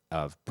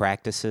of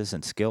practices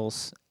and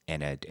skills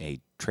and a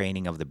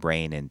training of the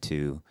brain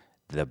into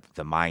the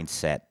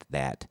mindset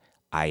that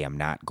I am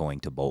not going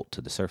to bolt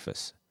to the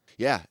surface.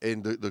 Yeah,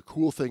 and the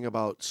cool thing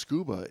about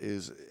scuba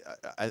is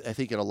I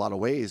think in a lot of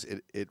ways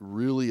it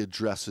really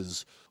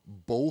addresses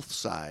both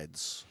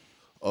sides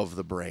of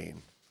the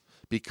brain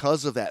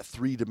because of that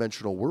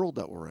three-dimensional world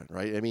that we're in,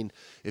 right? I mean,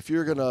 if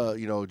you're going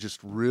to, just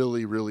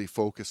really, really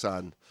focus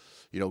on,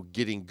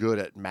 getting good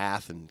at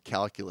math and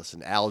calculus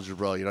and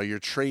algebra, you're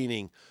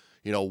training,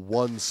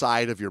 one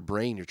side of your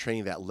brain, you're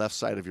training that left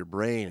side of your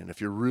brain. And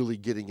if you're really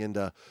getting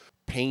into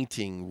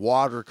painting,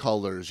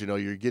 watercolors,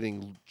 you're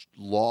getting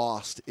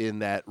lost in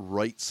that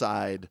right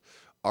side,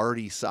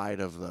 arty side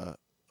of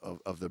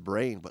the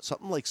brain. But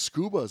something like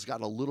scuba has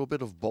got a little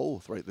bit of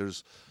both, right?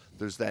 There's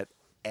that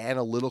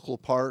analytical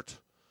part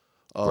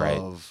Right.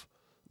 of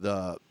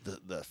the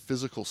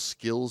physical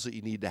skills that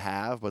you need to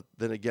have, but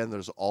then again,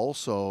 there's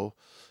also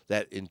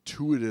that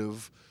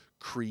intuitive,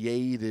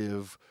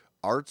 creative,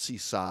 artsy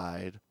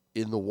side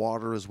in the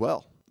water as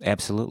well.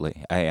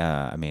 Absolutely.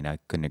 I mean, I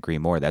couldn't agree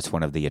more. That's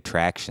one of the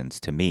attractions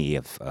to me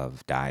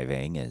of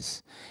diving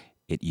is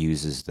it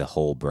uses the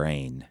whole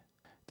brain,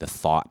 the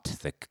thought,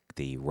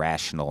 the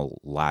rational,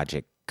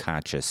 logic,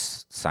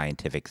 conscious,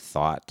 scientific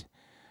thought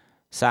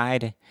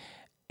side,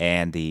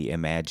 and the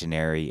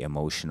imaginary,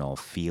 emotional,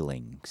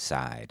 feeling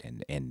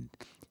side, and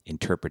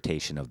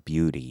interpretation of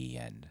beauty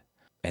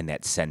and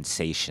that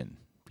sensation,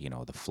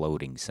 the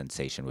floating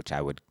sensation, which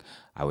I would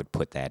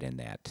put that in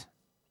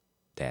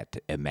that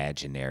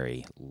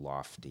imaginary,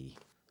 lofty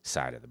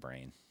side of the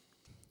brain.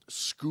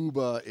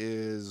 Scuba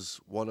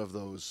is one of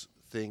those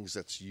things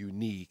that's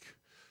unique,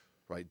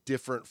 right?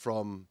 Different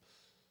from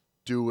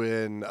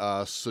doing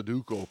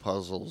Sudoku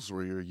puzzles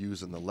where you're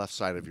using the left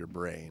side of your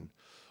brain,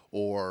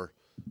 or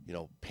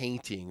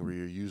painting where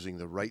you're using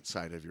the right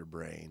side of your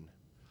brain.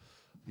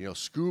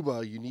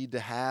 Scuba, you need to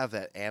have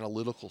that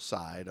analytical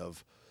side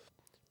of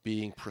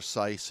being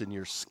precise in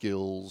your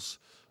skills,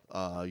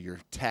 your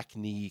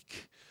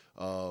technique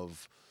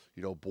of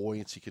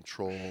buoyancy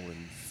control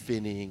and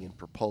finning and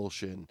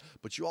propulsion,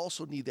 but you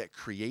also need that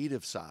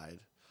creative side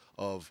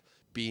of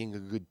being a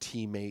good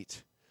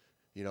teammate,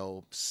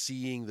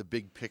 seeing the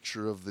big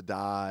picture of the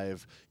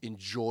dive,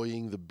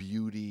 enjoying the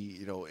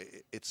beauty.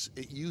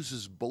 It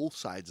uses both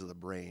sides of the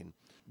brain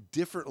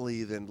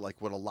differently than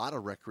like what a lot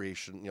of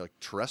recreation, like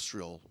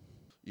terrestrial,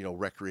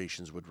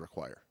 recreations would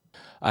require.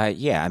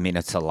 Yeah, I mean,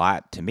 it's a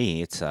lot to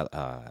me. It's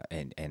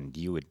and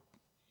you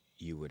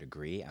would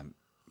agree. I'm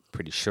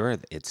pretty sure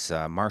it's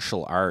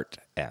martial art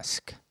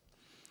esque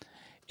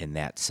in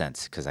that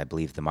sense because I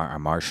believe our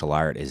martial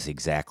art is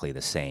exactly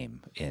the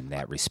same in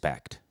that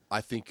respect. I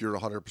think you're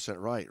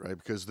 100% right?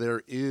 Because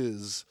there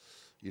is,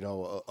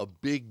 a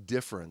big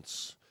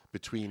difference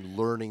between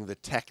learning the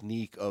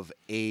technique of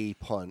a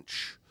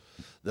punch,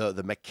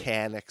 the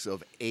mechanics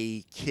of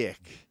a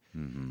kick,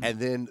 and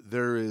then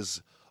there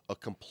is a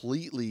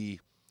completely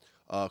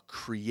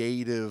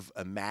creative,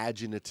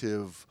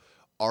 imaginative,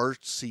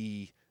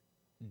 artsy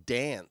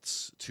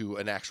dance to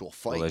an actual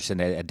fight. Well, there's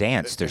a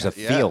dance. There's a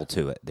feel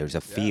to it. There's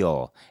a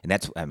feel,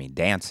 and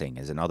dancing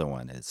is another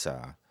one. It's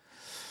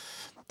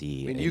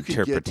the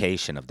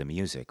interpretation of the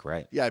music,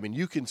 right? Yeah, I mean,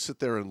 you can sit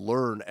there and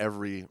learn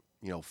every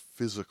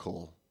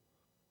physical,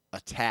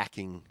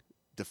 attacking,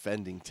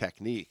 defending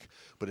technique,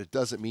 but it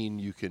doesn't mean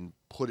you can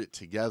put it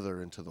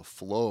together into the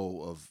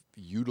flow of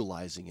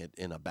utilizing it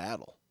in a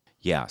battle.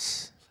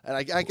 Yes. And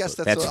I guess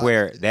that's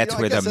where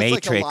the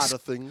Matrix. Like a lot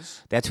of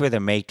things. That's where the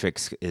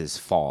Matrix is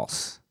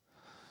false.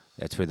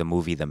 That's where the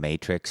movie The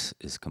Matrix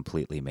is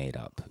completely made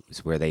up.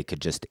 It's where they could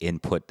just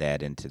input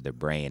that into their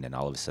brain, and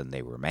all of a sudden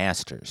they were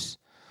masters.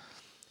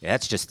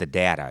 That's just the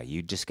data.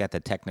 You just got the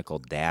technical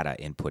data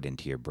input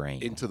into your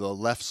brain. Into the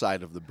left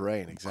side of the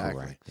brain,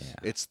 exactly. Correct, yeah.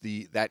 It's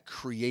that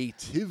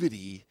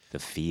creativity. The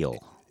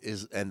feel.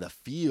 And the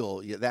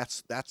feel. Yeah,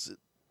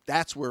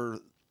 that's where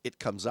it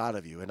comes out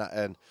of you.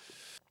 And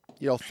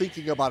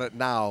thinking about it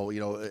now,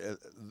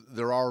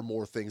 there are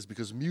more things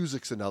because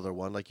music's another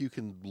one. Like you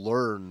can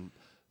learn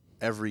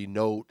every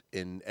note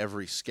in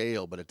every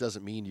scale, but it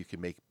doesn't mean you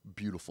can make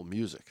beautiful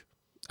music.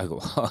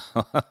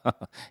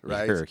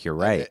 Right? You're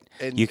right.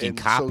 And you can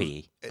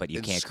copy, but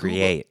you can't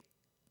create.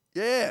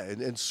 Yeah,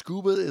 and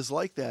scuba is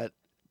like that.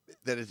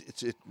 That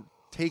it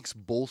takes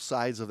both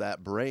sides of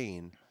that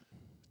brain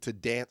to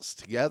dance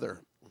together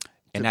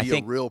to be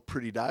a real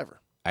pretty diver.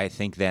 I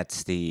think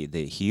that's the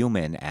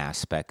human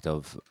aspect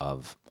of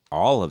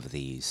all of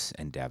these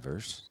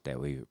endeavors that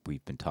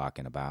we've been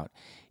talking about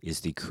is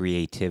the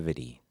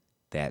creativity,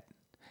 that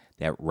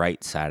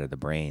right side of the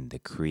brain, the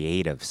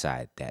creative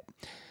side that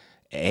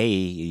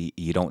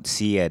you don't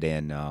see it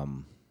in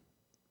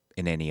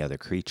any other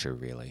creature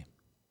really.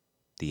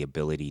 The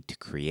ability to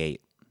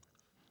create,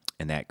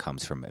 and that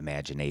comes from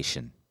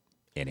imagination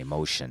and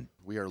emotion.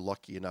 We are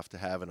lucky enough to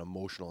have an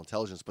emotional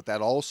intelligence, but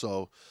that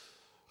also,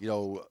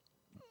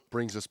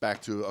 brings us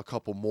back to a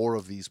couple more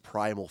of these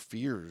primal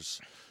fears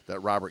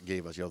that Robert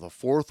gave us. The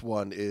fourth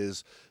one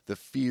is the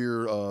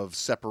fear of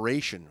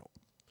separation,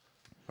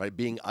 right?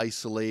 Being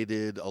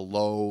isolated,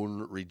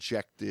 alone,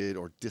 rejected,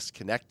 or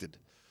disconnected.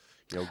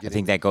 I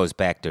think that goes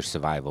back to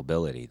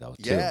survivability, though,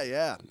 too.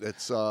 Yeah.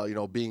 It's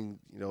being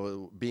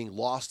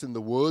lost in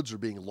the woods or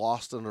being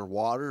lost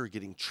underwater or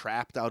getting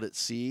trapped out at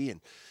sea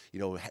and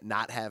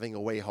not having a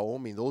way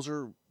home. I mean, those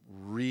are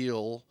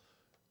real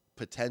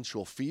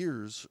potential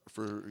fears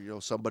for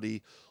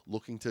somebody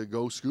looking to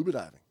go scuba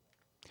diving.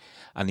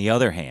 On the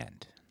other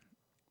hand,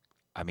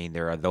 I mean,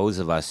 there are those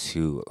of us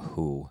who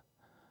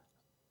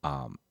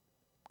not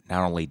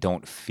only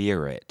don't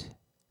fear it,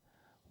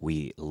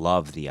 we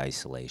love the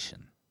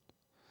isolation.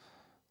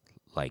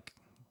 Like,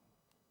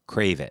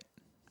 crave it.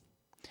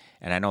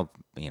 And I know,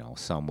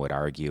 some would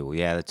argue,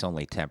 yeah, that's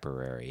only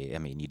temporary. I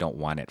mean, you don't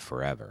want it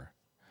forever.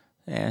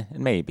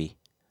 Maybe.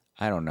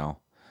 I don't know.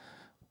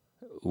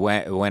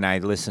 When I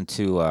listen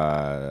to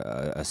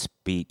a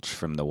speech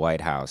from the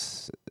White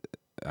House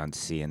on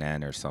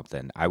CNN or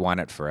something, I want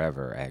it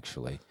forever,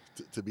 actually.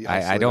 To be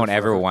I don't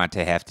forever. ever want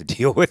to have to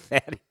deal with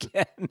that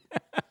again.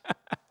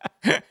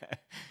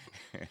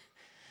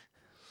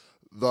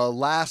 The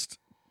last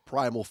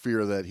primal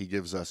fear that he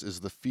gives us is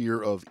the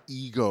fear of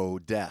ego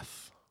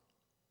death.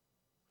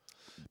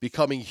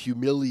 Becoming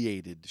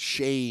humiliated,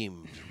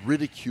 shamed,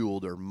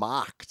 ridiculed, or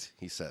mocked,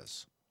 he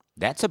says.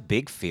 That's a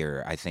big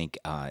fear, I think,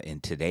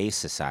 in today's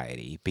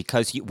society,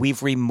 because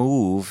we've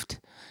removed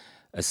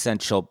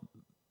essential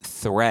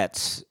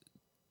threats.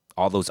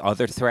 All those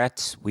other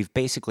threats, we've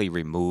basically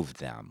removed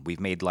them. We've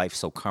made life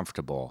so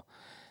comfortable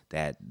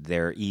that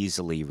they're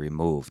easily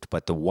removed.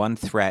 But the one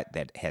threat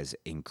that has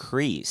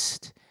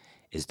increased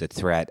is the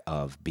threat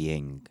of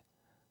being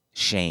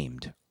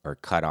shamed or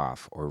cut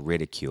off or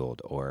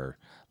ridiculed or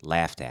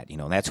laughed at.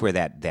 That's where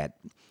that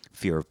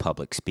fear of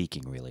public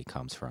speaking really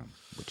comes from,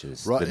 which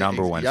is the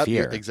number one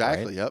fear.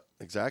 Exactly. Right? Yep.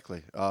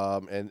 Exactly.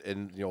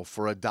 And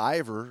for a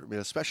diver, I mean,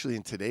 especially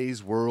in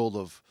today's world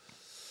of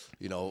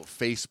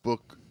Facebook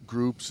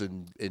groups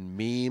and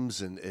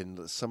memes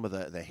and some of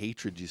the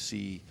hatred you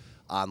see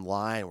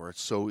online, where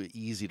it's so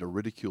easy to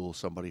ridicule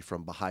somebody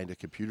from behind a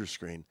computer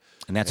screen.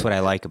 And that's what I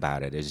like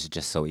about it. It's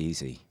just so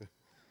easy.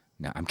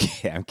 No, I'm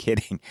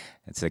kidding.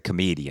 It's a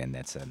comedian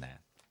that's in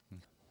that.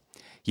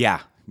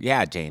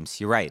 Yeah, James,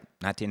 you're right.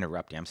 Not to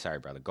interrupt you. I'm sorry,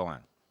 brother. Go on.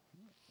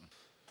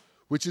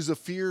 Which is a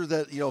fear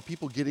that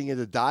people getting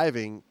into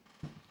diving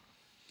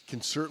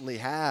can certainly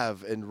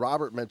have. And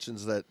Robert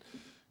mentions that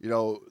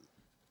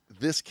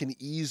this can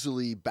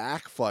easily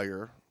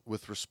backfire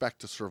with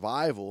respect to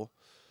survival,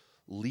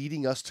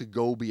 leading us to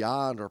go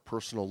beyond our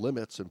personal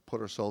limits and put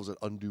ourselves at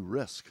undue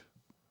risk.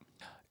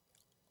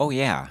 Oh,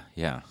 yeah.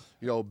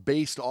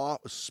 Based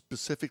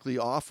specifically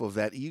off of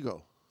that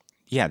ego.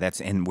 Yeah,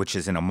 which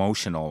is an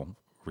emotional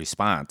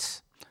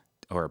response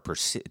or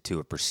to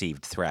a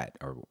perceived threat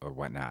or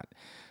whatnot.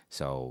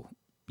 So,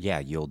 yeah,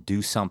 you'll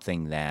do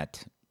something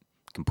that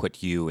can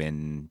put you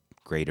in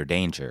greater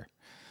danger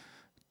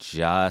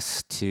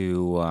just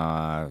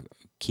to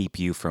keep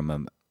you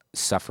from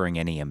suffering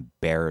any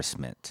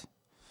embarrassment.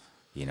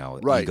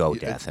 Right. Ego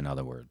death, in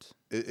other words.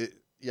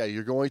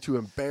 You're going to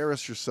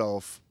embarrass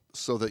yourself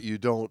so that you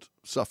don't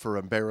suffer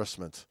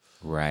embarrassment.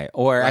 Right.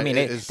 Or, right? I mean,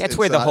 that's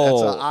where the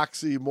whole... It's an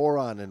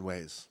oxymoron in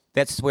ways.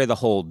 That's where the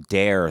whole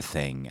dare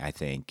thing, I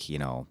think,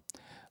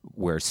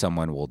 where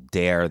someone will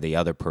dare the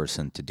other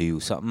person to do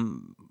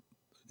something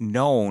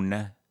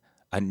known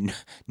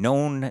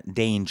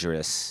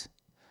dangerous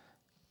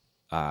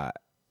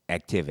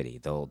activity.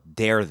 They'll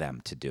dare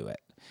them to do it.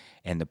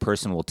 And the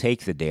person will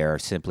take the dare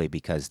simply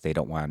because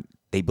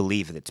they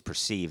believe that it's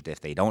perceived if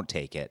they don't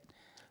take it,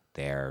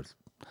 they're,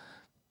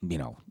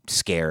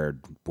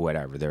 scared,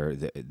 whatever.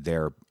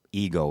 Their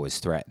ego is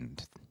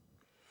threatened.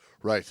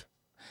 Right.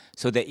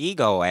 So the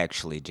ego,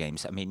 actually,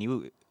 James, I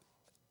mean,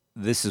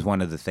 this is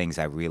one of the things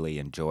I really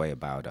enjoy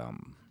about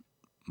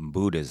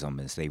Buddhism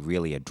is they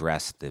really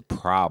address the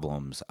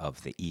problems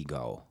of the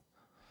ego,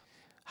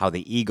 how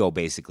the ego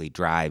basically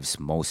drives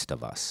most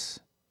of us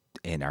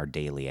in our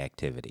daily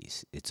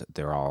activities.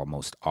 They're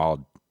almost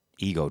all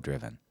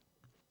ego-driven.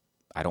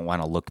 I don't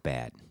want to look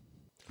bad,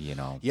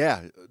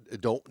 Yeah,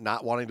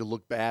 not wanting to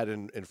look bad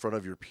in front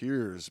of your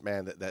peers,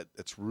 man.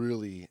 That's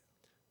really,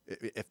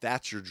 if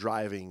that's your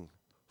driving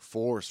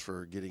force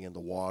for getting in the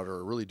water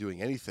or really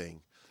doing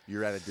anything,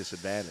 you're at a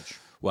disadvantage.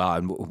 Well,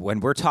 and when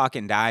we're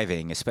talking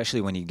diving,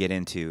 especially when you get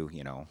into,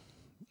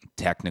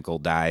 technical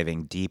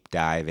diving, deep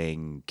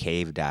diving,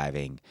 cave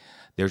diving,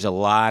 there's a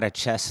lot of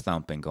chest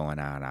thumping going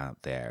on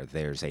out there.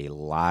 There's a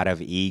lot of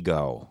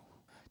ego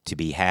to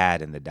be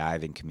had in the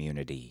diving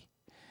community.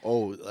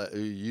 Oh,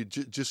 you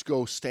just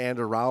go stand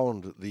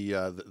around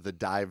the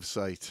dive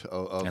site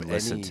of and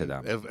listen to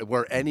them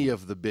where any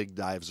of the big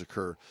dives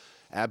occur.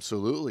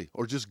 Absolutely.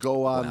 Or just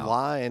go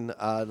online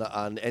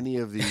on any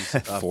of these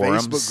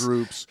Facebook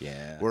groups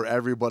where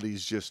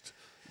everybody's just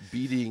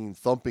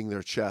thumping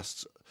their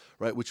chests,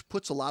 right? Which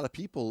puts a lot of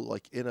people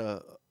like in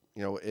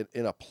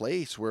a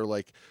place where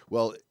like,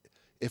 well,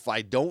 if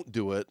I don't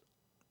do it,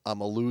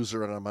 I'm a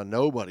loser and I'm a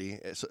nobody.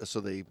 So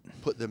they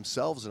put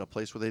themselves in a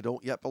place where they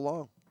don't yet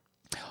belong.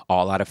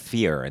 All out of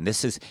fear. And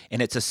it's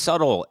a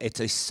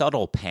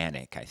subtle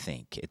panic, I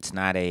think. It's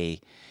not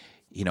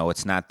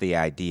it's not the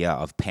idea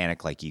of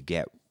panic like you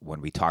get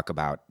when we talk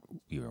about,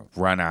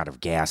 run out of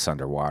gas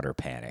underwater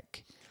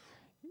panic,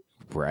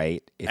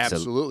 right?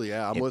 Absolutely.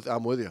 Yeah.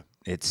 I'm with you.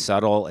 It's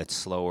subtle, it's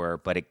slower,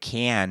 but it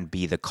can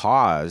be the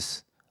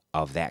cause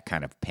of that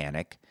kind of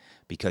panic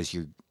because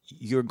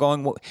you're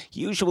going.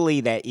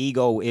 Usually, that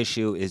ego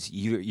issue is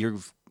your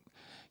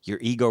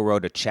ego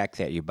wrote a check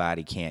that your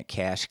body can't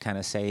cash, kind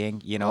of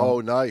saying. Oh,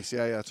 nice.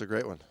 Yeah, that's a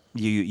great one.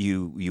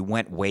 You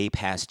went way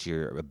past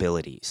your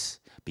abilities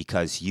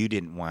because you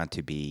didn't want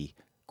to be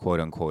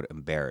quote unquote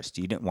embarrassed.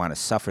 You didn't want to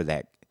suffer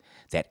that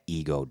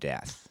ego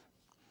death,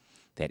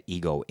 that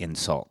ego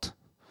insult.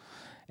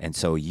 And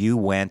so you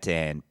went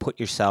and put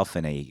yourself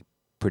in a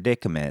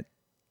predicament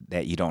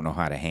that you don't know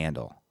how to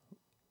handle,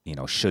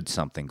 should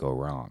something go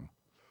wrong.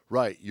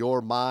 Right.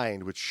 Your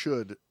mind, which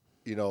should,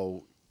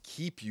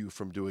 keep you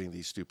from doing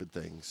these stupid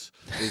things,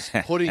 is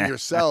putting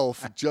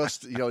yourself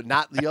just,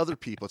 not the other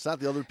people. It's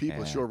not the other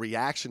people. It's your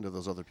reaction to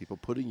those other people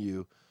putting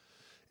you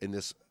in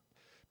this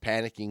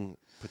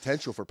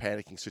potential for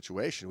panicking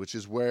situation, which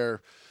is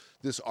where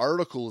this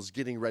article is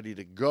getting ready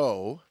to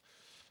go.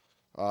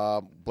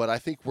 But I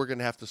think we're going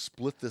to have to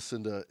split this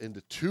into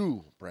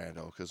two,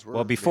 Brando, because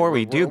before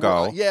we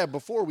go,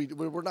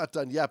 we're not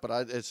done yet.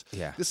 But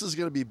this is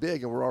going to be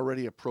big, and we're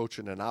already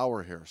approaching an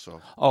hour here. So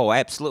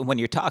absolutely. When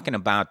you're talking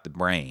about the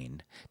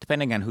brain,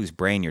 depending on whose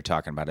brain you're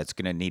talking about, it's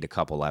going to need a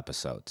couple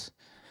episodes.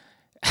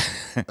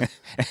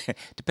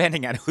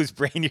 Depending on whose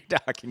brain you're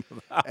talking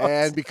about,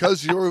 and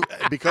because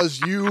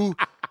you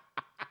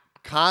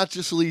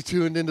consciously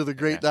tuned into the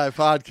Great Dive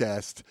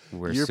podcast,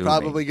 you're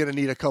probably going to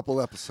need a couple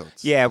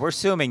episodes. Yeah, we're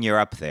assuming you're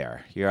up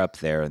there. You're up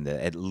there in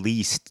at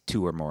least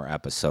 2 or more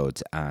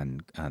episodes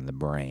on the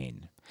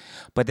brain.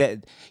 But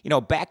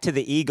back to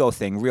the ego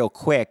thing real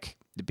quick,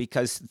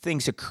 because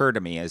things occur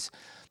to me as,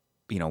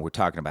 we're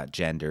talking about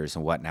genders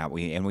and whatnot,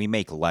 we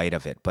make light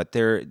of it. But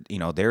there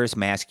is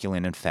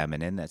masculine and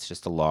feminine. That's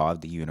just a law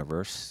of the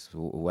universe,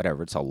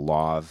 whatever. It's a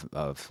law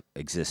of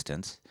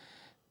existence,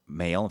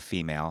 male and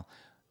female.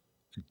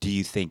 Do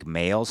you think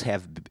males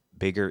have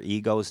bigger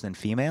egos than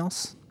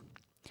females?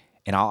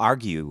 And I'll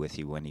argue with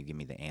you when you give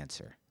me the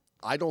answer.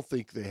 I don't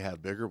think they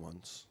have bigger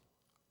ones.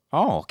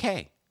 Oh,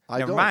 okay.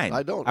 Never mind.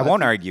 I don't. I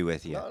won't argue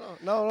with you.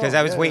 No. Because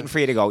I was waiting for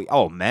you to go,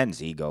 oh,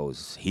 men's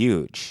ego's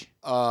huge.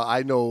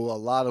 I know a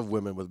lot of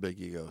women with big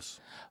egos.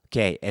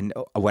 Okay, and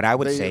what I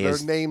would say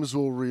is... Their names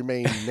will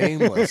remain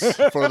nameless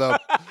for the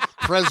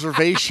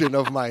preservation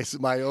of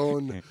my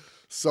own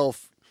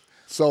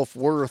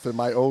self-worth and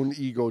my own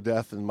ego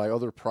death and my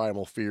other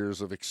primal fears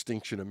of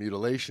extinction and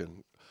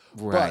mutilation.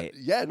 Right.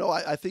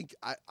 But I think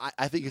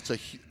it's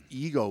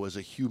ego is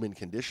a human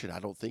condition. I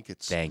don't think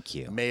it's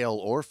male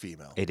or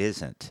female. It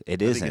isn't.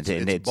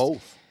 It's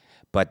both.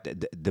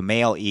 But the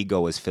male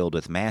ego is filled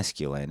with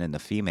masculine and the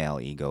female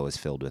ego is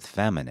filled with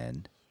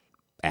feminine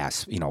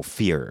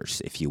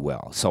fears, if you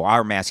will. So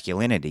our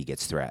masculinity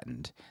gets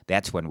threatened.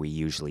 That's when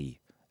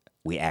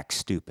we act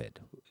stupid.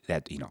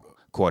 That,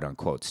 quote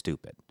unquote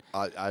stupid.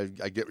 I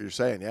get what you're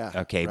saying, yeah.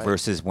 Okay, right.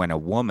 Versus when a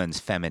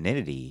woman's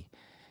femininity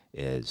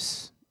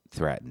is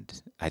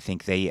threatened, I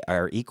think they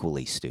are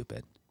equally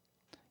stupid.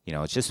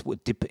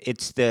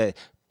 It's the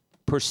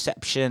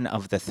perception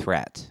of the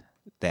threat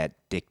that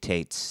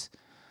dictates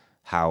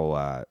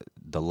how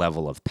the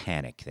level of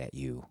panic that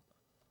you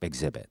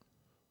exhibit.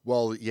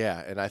 Well,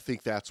 yeah, and I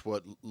think that's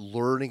what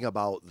learning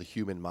about the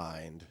human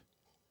mind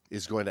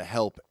is going to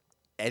help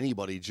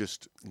anybody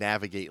just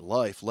navigate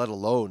life, let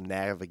alone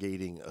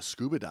navigating a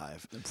scuba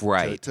dive.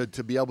 Right.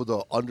 To be able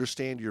to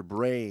understand your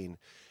brain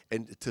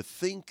and to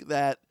think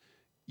that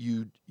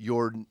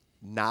you're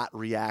not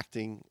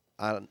reacting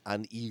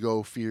on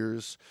ego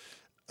fears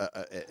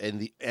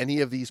and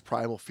any of these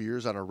primal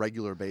fears on a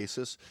regular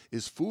basis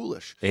is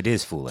foolish. It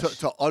is foolish.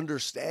 To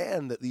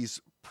understand that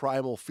these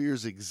primal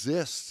fears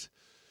exist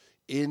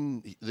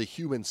in the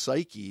human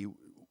psyche,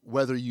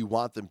 whether you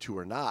want them to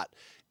or not,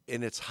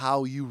 and it's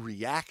how you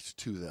react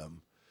to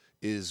them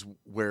is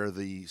where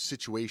the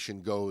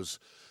situation goes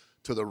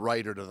to the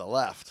right or to the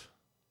left.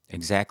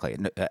 Exactly.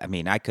 I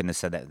mean, I couldn't have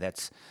said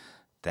that.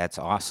 That's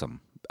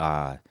awesome.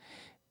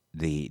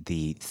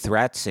 The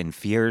threats and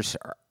fears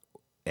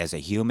as a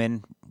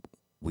human,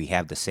 we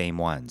have the same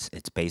ones.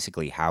 It's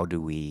basically how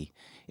do we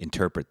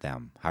interpret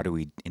them? How do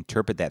we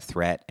interpret that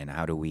threat, and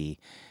how do we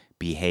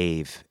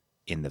behave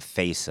in the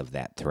face of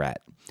that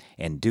threat?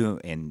 And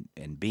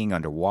being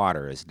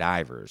underwater as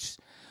divers,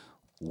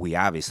 we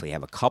obviously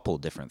have a couple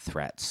different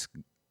threats.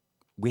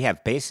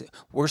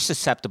 We're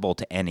susceptible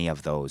to any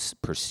of those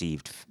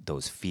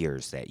those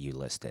fears that you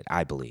listed,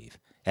 I believe,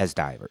 as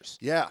divers.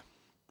 Yeah.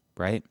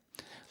 Right?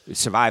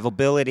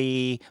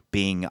 Survivability,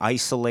 being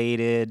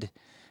isolated,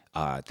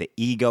 the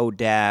ego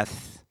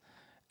death,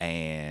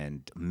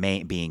 and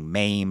being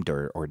maimed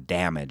or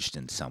damaged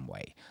in some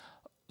way.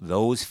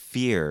 Those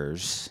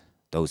fears,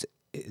 those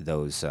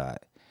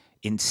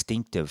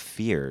instinctive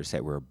fears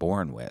that we're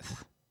born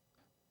with,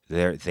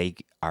 They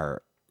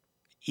are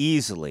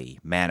easily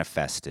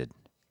manifested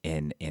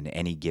in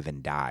any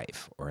given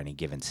dive or any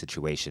given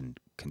situation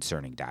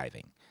concerning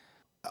diving.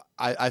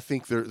 I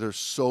think there's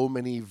so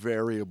many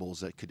variables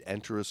that could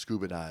enter a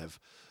scuba dive.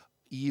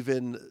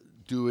 Even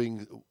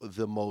doing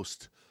the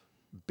most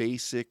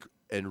basic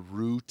and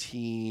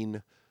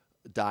routine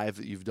dive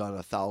that you've done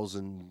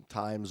 1,000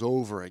 times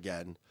over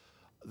again,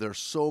 there's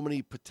so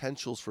many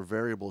potentials for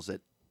variables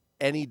that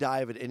any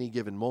dive at any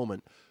given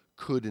moment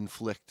could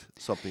inflict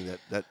something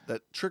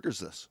that triggers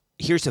this.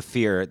 Here's a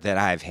fear that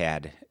I've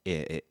had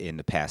in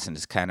the past, and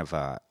it's kind of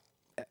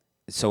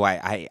so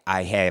I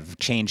have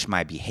changed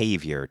my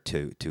behavior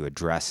to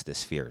address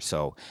this fear.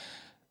 So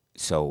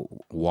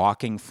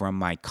walking from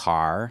my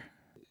car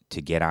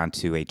to get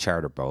onto a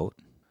charter boat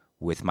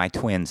with my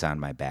twins on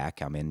my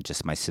back. I'm in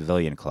just my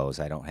civilian clothes.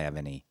 I don't have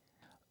any.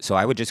 So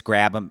I would just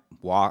grab them,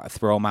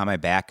 throw them on my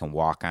back, and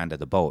walk onto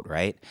the boat,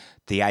 right?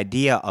 The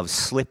idea of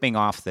slipping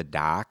off the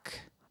dock,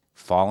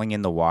 falling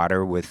in the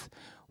water with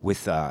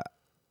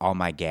all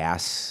my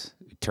gas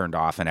turned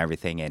off and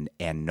everything,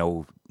 and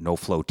no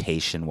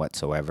flotation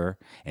whatsoever,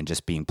 and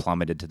just being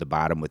plummeted to the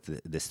bottom with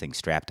this thing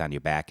strapped on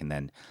your back. And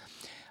then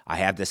I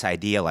have this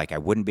idea like I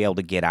wouldn't be able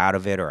to get out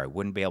of it, or I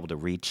wouldn't be able to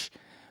reach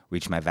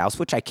my valves,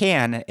 which I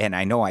can, and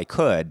I know I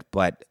could,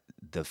 but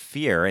the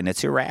fear, and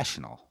it's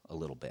irrational a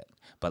little bit,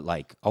 but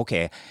like,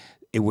 okay,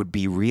 it would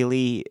be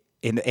really,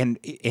 and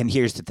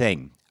here's the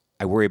thing,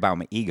 I worry about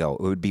my ego.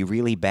 It would be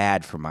really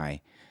bad for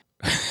my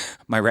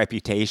my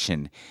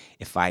reputation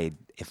if I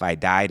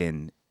died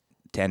in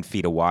 10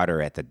 feet of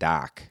water at the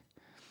dock.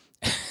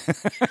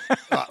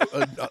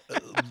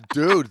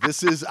 Dude,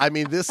 this is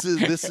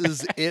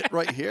it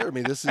right here. I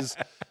mean, this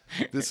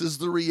is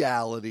the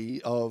reality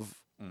of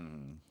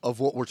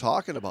what we're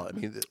talking about. I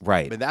mean,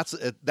 right. I mean,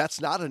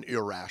 that's not an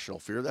irrational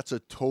fear. That's a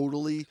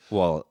totally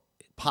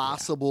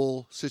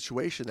possible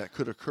situation that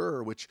could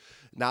occur. Which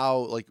now,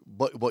 like,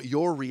 but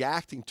you're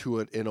reacting to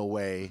it in a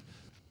way.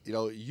 You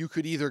know, you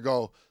could either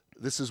go,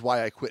 this is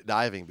why I quit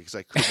diving, because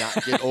I could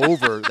not get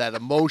over that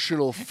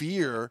emotional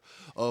fear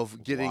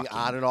of getting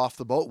on and off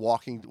the boat,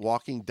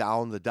 walking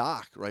down the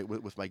dock, right,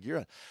 with my gear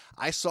on.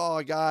 I saw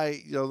a guy,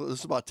 you know, this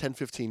was about 10,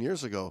 15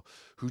 years ago,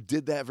 who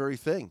did that very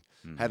thing.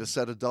 Mm-hmm. Had a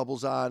set of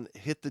doubles on,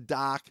 hit the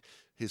dock,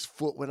 his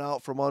foot went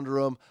out from under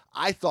him.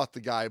 I thought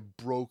the guy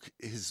broke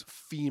his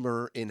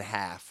femur in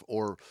half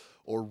or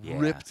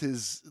ripped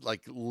his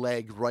like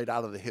leg right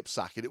out of the hip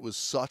socket. It was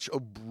such a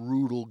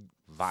brutal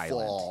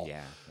violent fall.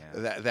 Yeah.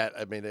 That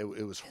I mean,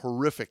 it was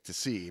horrific to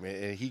see. I mean,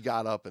 and he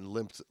got up and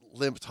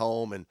limped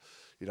home, and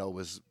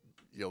was.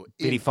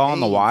 Did he fall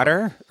in the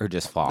water or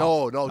just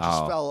fall? No,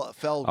 just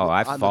fell. Oh,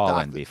 I've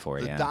fallen dock.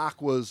 before. The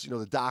dock was,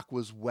 the dock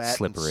was wet,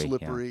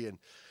 slippery, and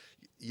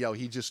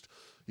he just,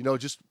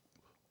 just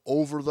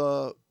over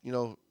the,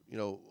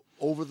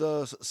 over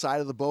the side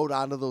of the boat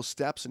onto those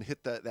steps and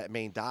hit that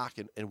main dock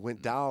and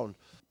went down,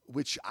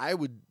 which I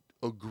would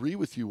agree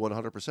with you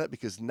 100%,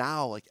 because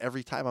now, like,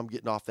 every time I'm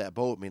getting off that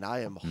boat, I mean, I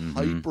am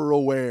hyper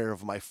aware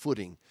of my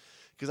footing.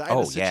 Because I had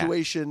a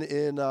situation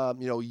in,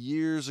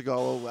 years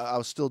ago. I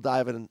was still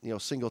diving,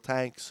 single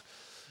tanks,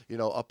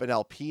 up in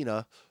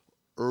Alpena.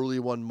 Early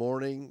one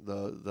morning,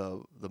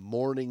 the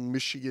morning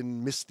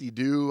Michigan misty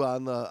dew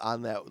on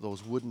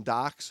those wooden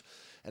docks,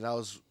 and I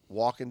was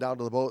walking down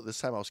to the boat. This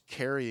time I was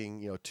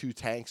carrying, 2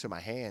 tanks in my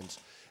hands,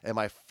 and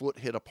my foot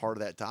hit a part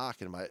of that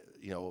dock, and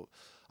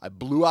I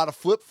blew out a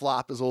flip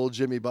flop, as old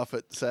Jimmy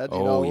Buffett said.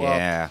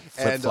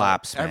 Flip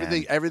flops.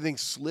 Everything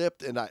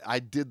slipped, and I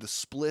did the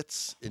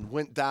splits and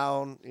went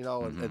down.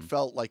 And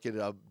felt like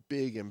a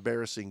big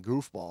embarrassing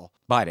goofball.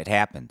 But it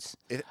happens.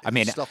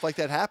 Stuff like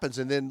that happens,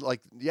 and then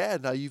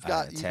now you've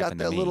got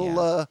that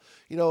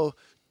little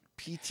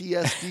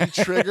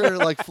PTSD trigger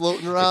like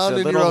floating around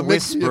in your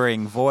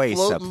whispering voice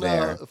up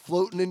there,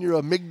 floating in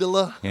your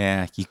amygdala.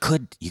 Yeah, you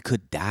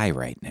could die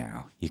right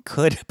now. You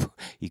could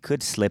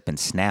slip and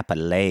snap a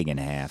leg in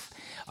half.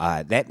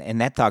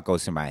 That thought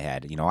goes through my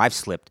head. I've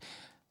slipped.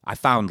 I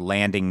found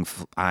landing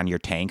on your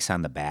tanks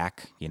on the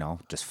back.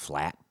 Just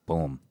flat,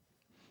 boom,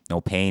 no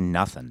pain,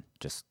 nothing.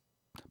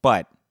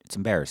 But it's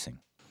embarrassing.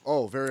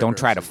 Oh, very. Don't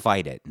try to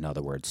fight it. In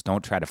other words,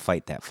 don't try to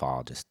fight that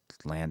fall. Just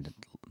land.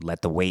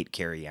 Let the weight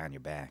carry you on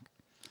your back.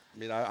 I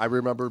mean, I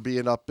remember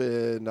being up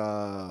in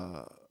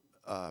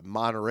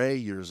Monterey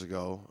years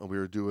ago, and we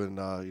were doing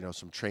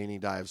some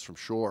training dives from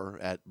shore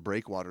at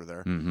Breakwater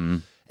there. Mm-hmm.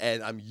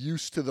 And I'm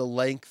used to the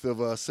length of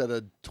a set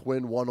of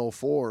twin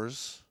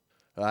 104s,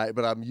 right?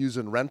 But I'm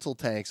using rental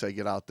tanks. I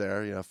get out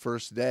there,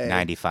 first day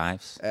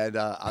 95s, and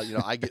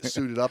I get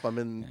suited up. I'm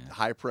in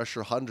high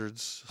pressure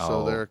hundreds,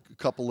 so they're a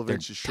couple of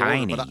inches shorter.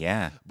 Tiny,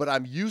 but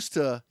I'm used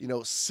to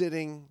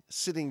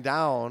sitting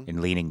down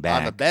and leaning back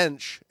on the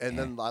bench, and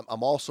then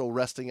I'm also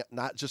resting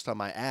not just on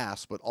my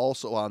ass, but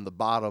also on the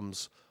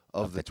bottoms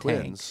of the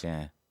twins. Tanks,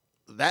 yeah.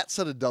 That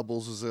set of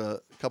doubles is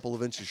a couple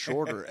of inches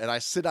shorter, and I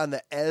sit on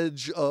the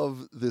edge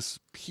of this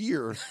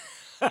pier,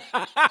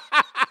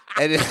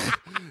 and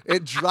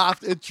it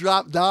dropped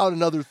down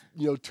another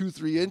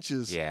 2-3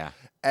 inches. Yeah,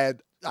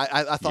 and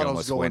I thought I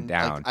was almost going went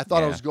down. Like, I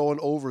thought I Yeah. was going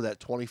over that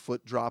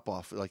 20-foot drop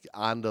off, like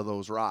onto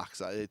those rocks.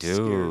 It scared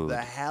Dude. the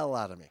hell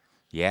out of me.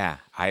 Yeah,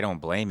 I don't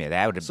blame you.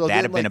 That'd So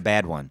have then, been a like-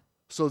 bad one.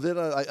 So then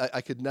I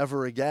could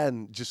never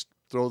again just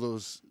throw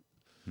those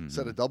Mm-hmm.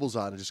 set of doubles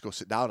on and just go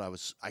sit down.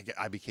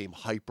 I became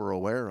hyper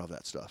aware of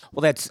that stuff.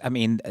 Well,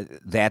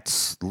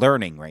 that's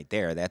learning right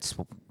there. That's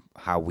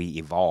how we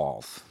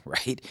evolve,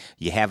 right?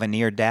 You have a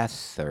near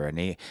death or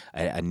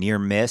a near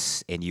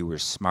miss, and you were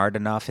smart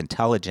enough,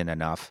 intelligent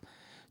enough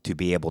to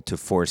be able to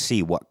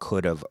foresee what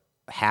could have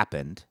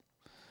happened.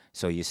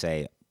 So you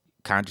say,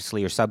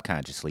 consciously or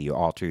subconsciously, you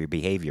alter your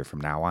behavior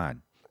from now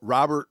on.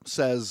 Robert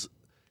says,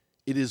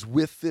 it is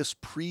with this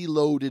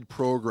preloaded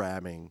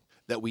programming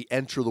that we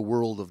enter the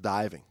world of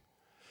diving.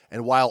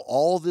 And while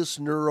all this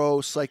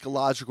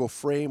neuropsychological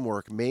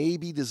framework may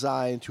be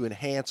designed to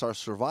enhance our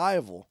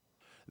survival,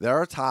 there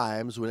are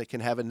times when it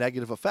can have a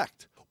negative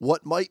effect.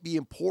 What might be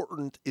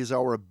important is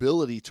our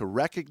ability to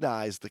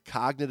recognize the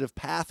cognitive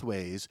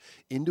pathways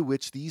into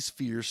which these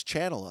fears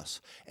channel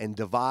us and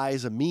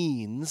devise a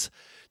means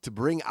to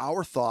bring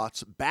our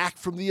thoughts back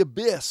from the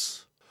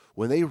abyss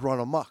when they run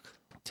amok.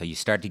 So you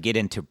start to get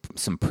into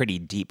some pretty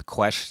deep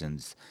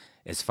questions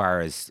as far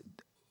as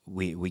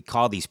we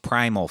call these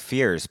primal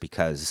fears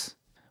because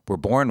we're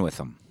born with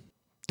them.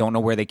 Don't know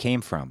where they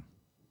came from.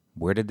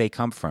 Where did they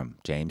come from,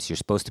 James? You're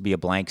supposed to be a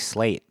blank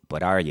slate,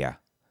 but are you?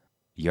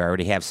 You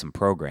already have some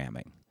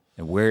programming.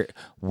 And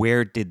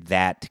where did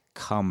that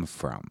come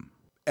from?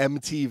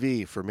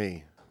 MTV for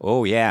me.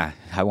 Oh, yeah.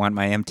 I want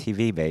my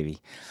MTV, baby.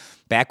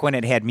 Back when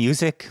it had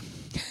music.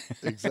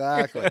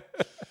 Exactly.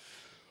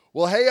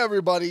 Well, hey,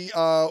 everybody.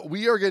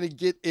 We are going to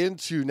get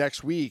into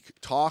next week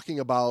talking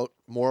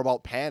more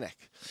about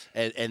panic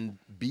and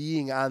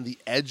being on the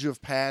edge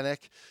of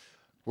panic.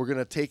 We're going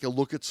to take a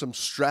look at some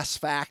stress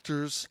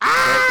factors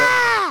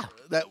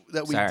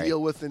that we Sorry.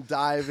 deal with in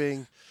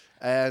diving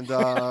and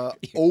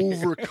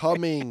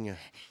overcoming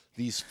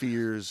these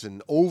fears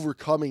and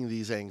overcoming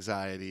these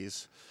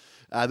anxieties.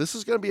 This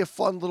is going to be a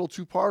fun little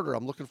two-parter.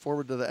 I'm looking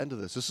forward to the end of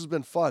this. This has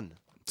been fun.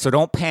 So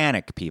don't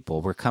panic,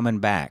 people. We're coming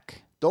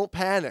back. Don't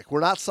panic. We're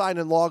not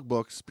signing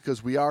logbooks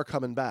because we are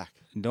coming back.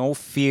 No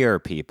fear,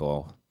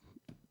 people.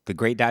 The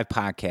Great Dive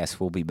Podcast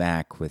will be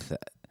back with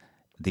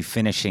the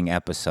finishing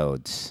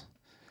episodes,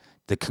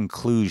 the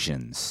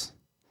conclusions,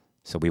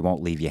 so we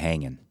won't leave you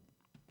hanging.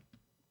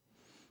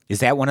 Is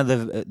that one of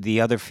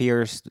the other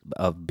fears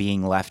of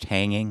being left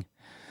hanging?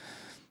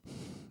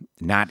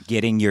 Not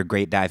getting your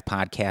Great Dive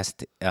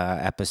Podcast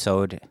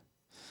episode?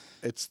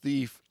 It's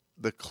the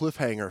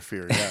cliffhanger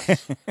fear,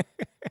 yes.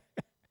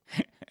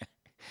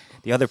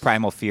 The other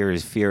primal fear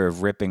is fear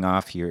of ripping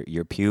off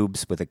your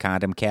pubes with a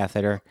condom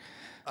catheter.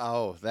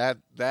 Oh, that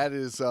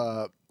is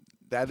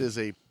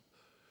a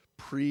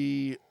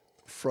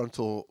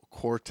prefrontal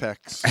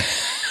cortex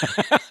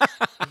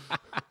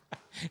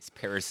It's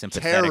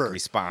parasympathetic Terror.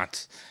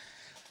 response.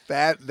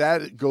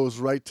 that goes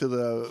right to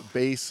the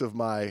base of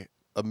my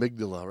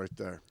amygdala right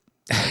there,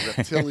 my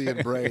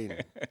reptilian brain.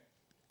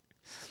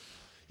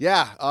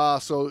 Yeah,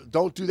 so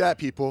don't do that,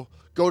 people.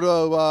 Go to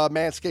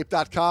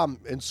manscaped.com,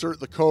 insert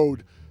the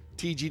code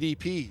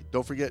TGDP.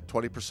 Don't forget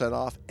 20%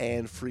 off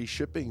and free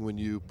shipping when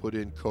you put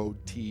in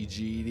code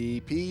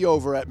TGDP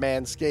over at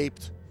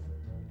Manscaped.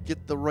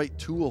 Get the right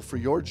tool for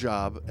your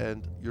job,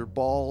 and your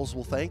balls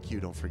will thank you.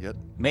 Don't forget.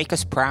 Make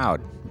us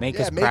proud. Make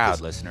us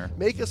proud, listener.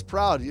 Make us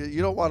proud.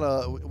 You don't want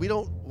to. We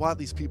don't want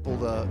these people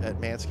at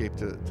Manscaped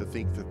to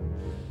think that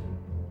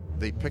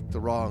they picked the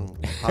wrong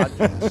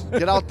podcast.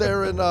 Get out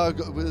there and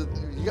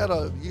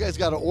you guys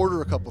gotta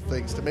order a couple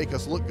things to make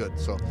us look good.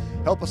 So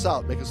help us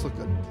out, make us look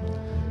good.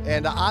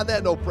 And on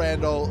that note,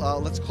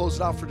 Brando, let's close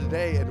it out for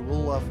today, and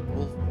we'll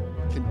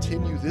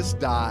continue this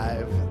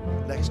dive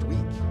next week.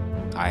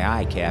 Aye,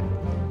 aye, Cap.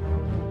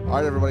 All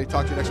right, everybody.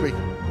 Talk to you next week.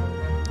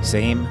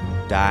 Same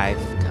dive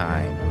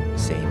time,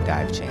 same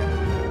dive channel.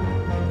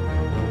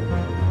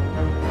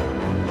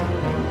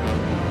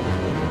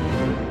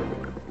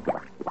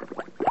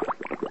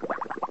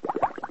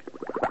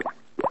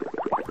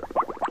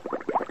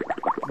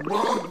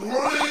 My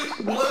brain!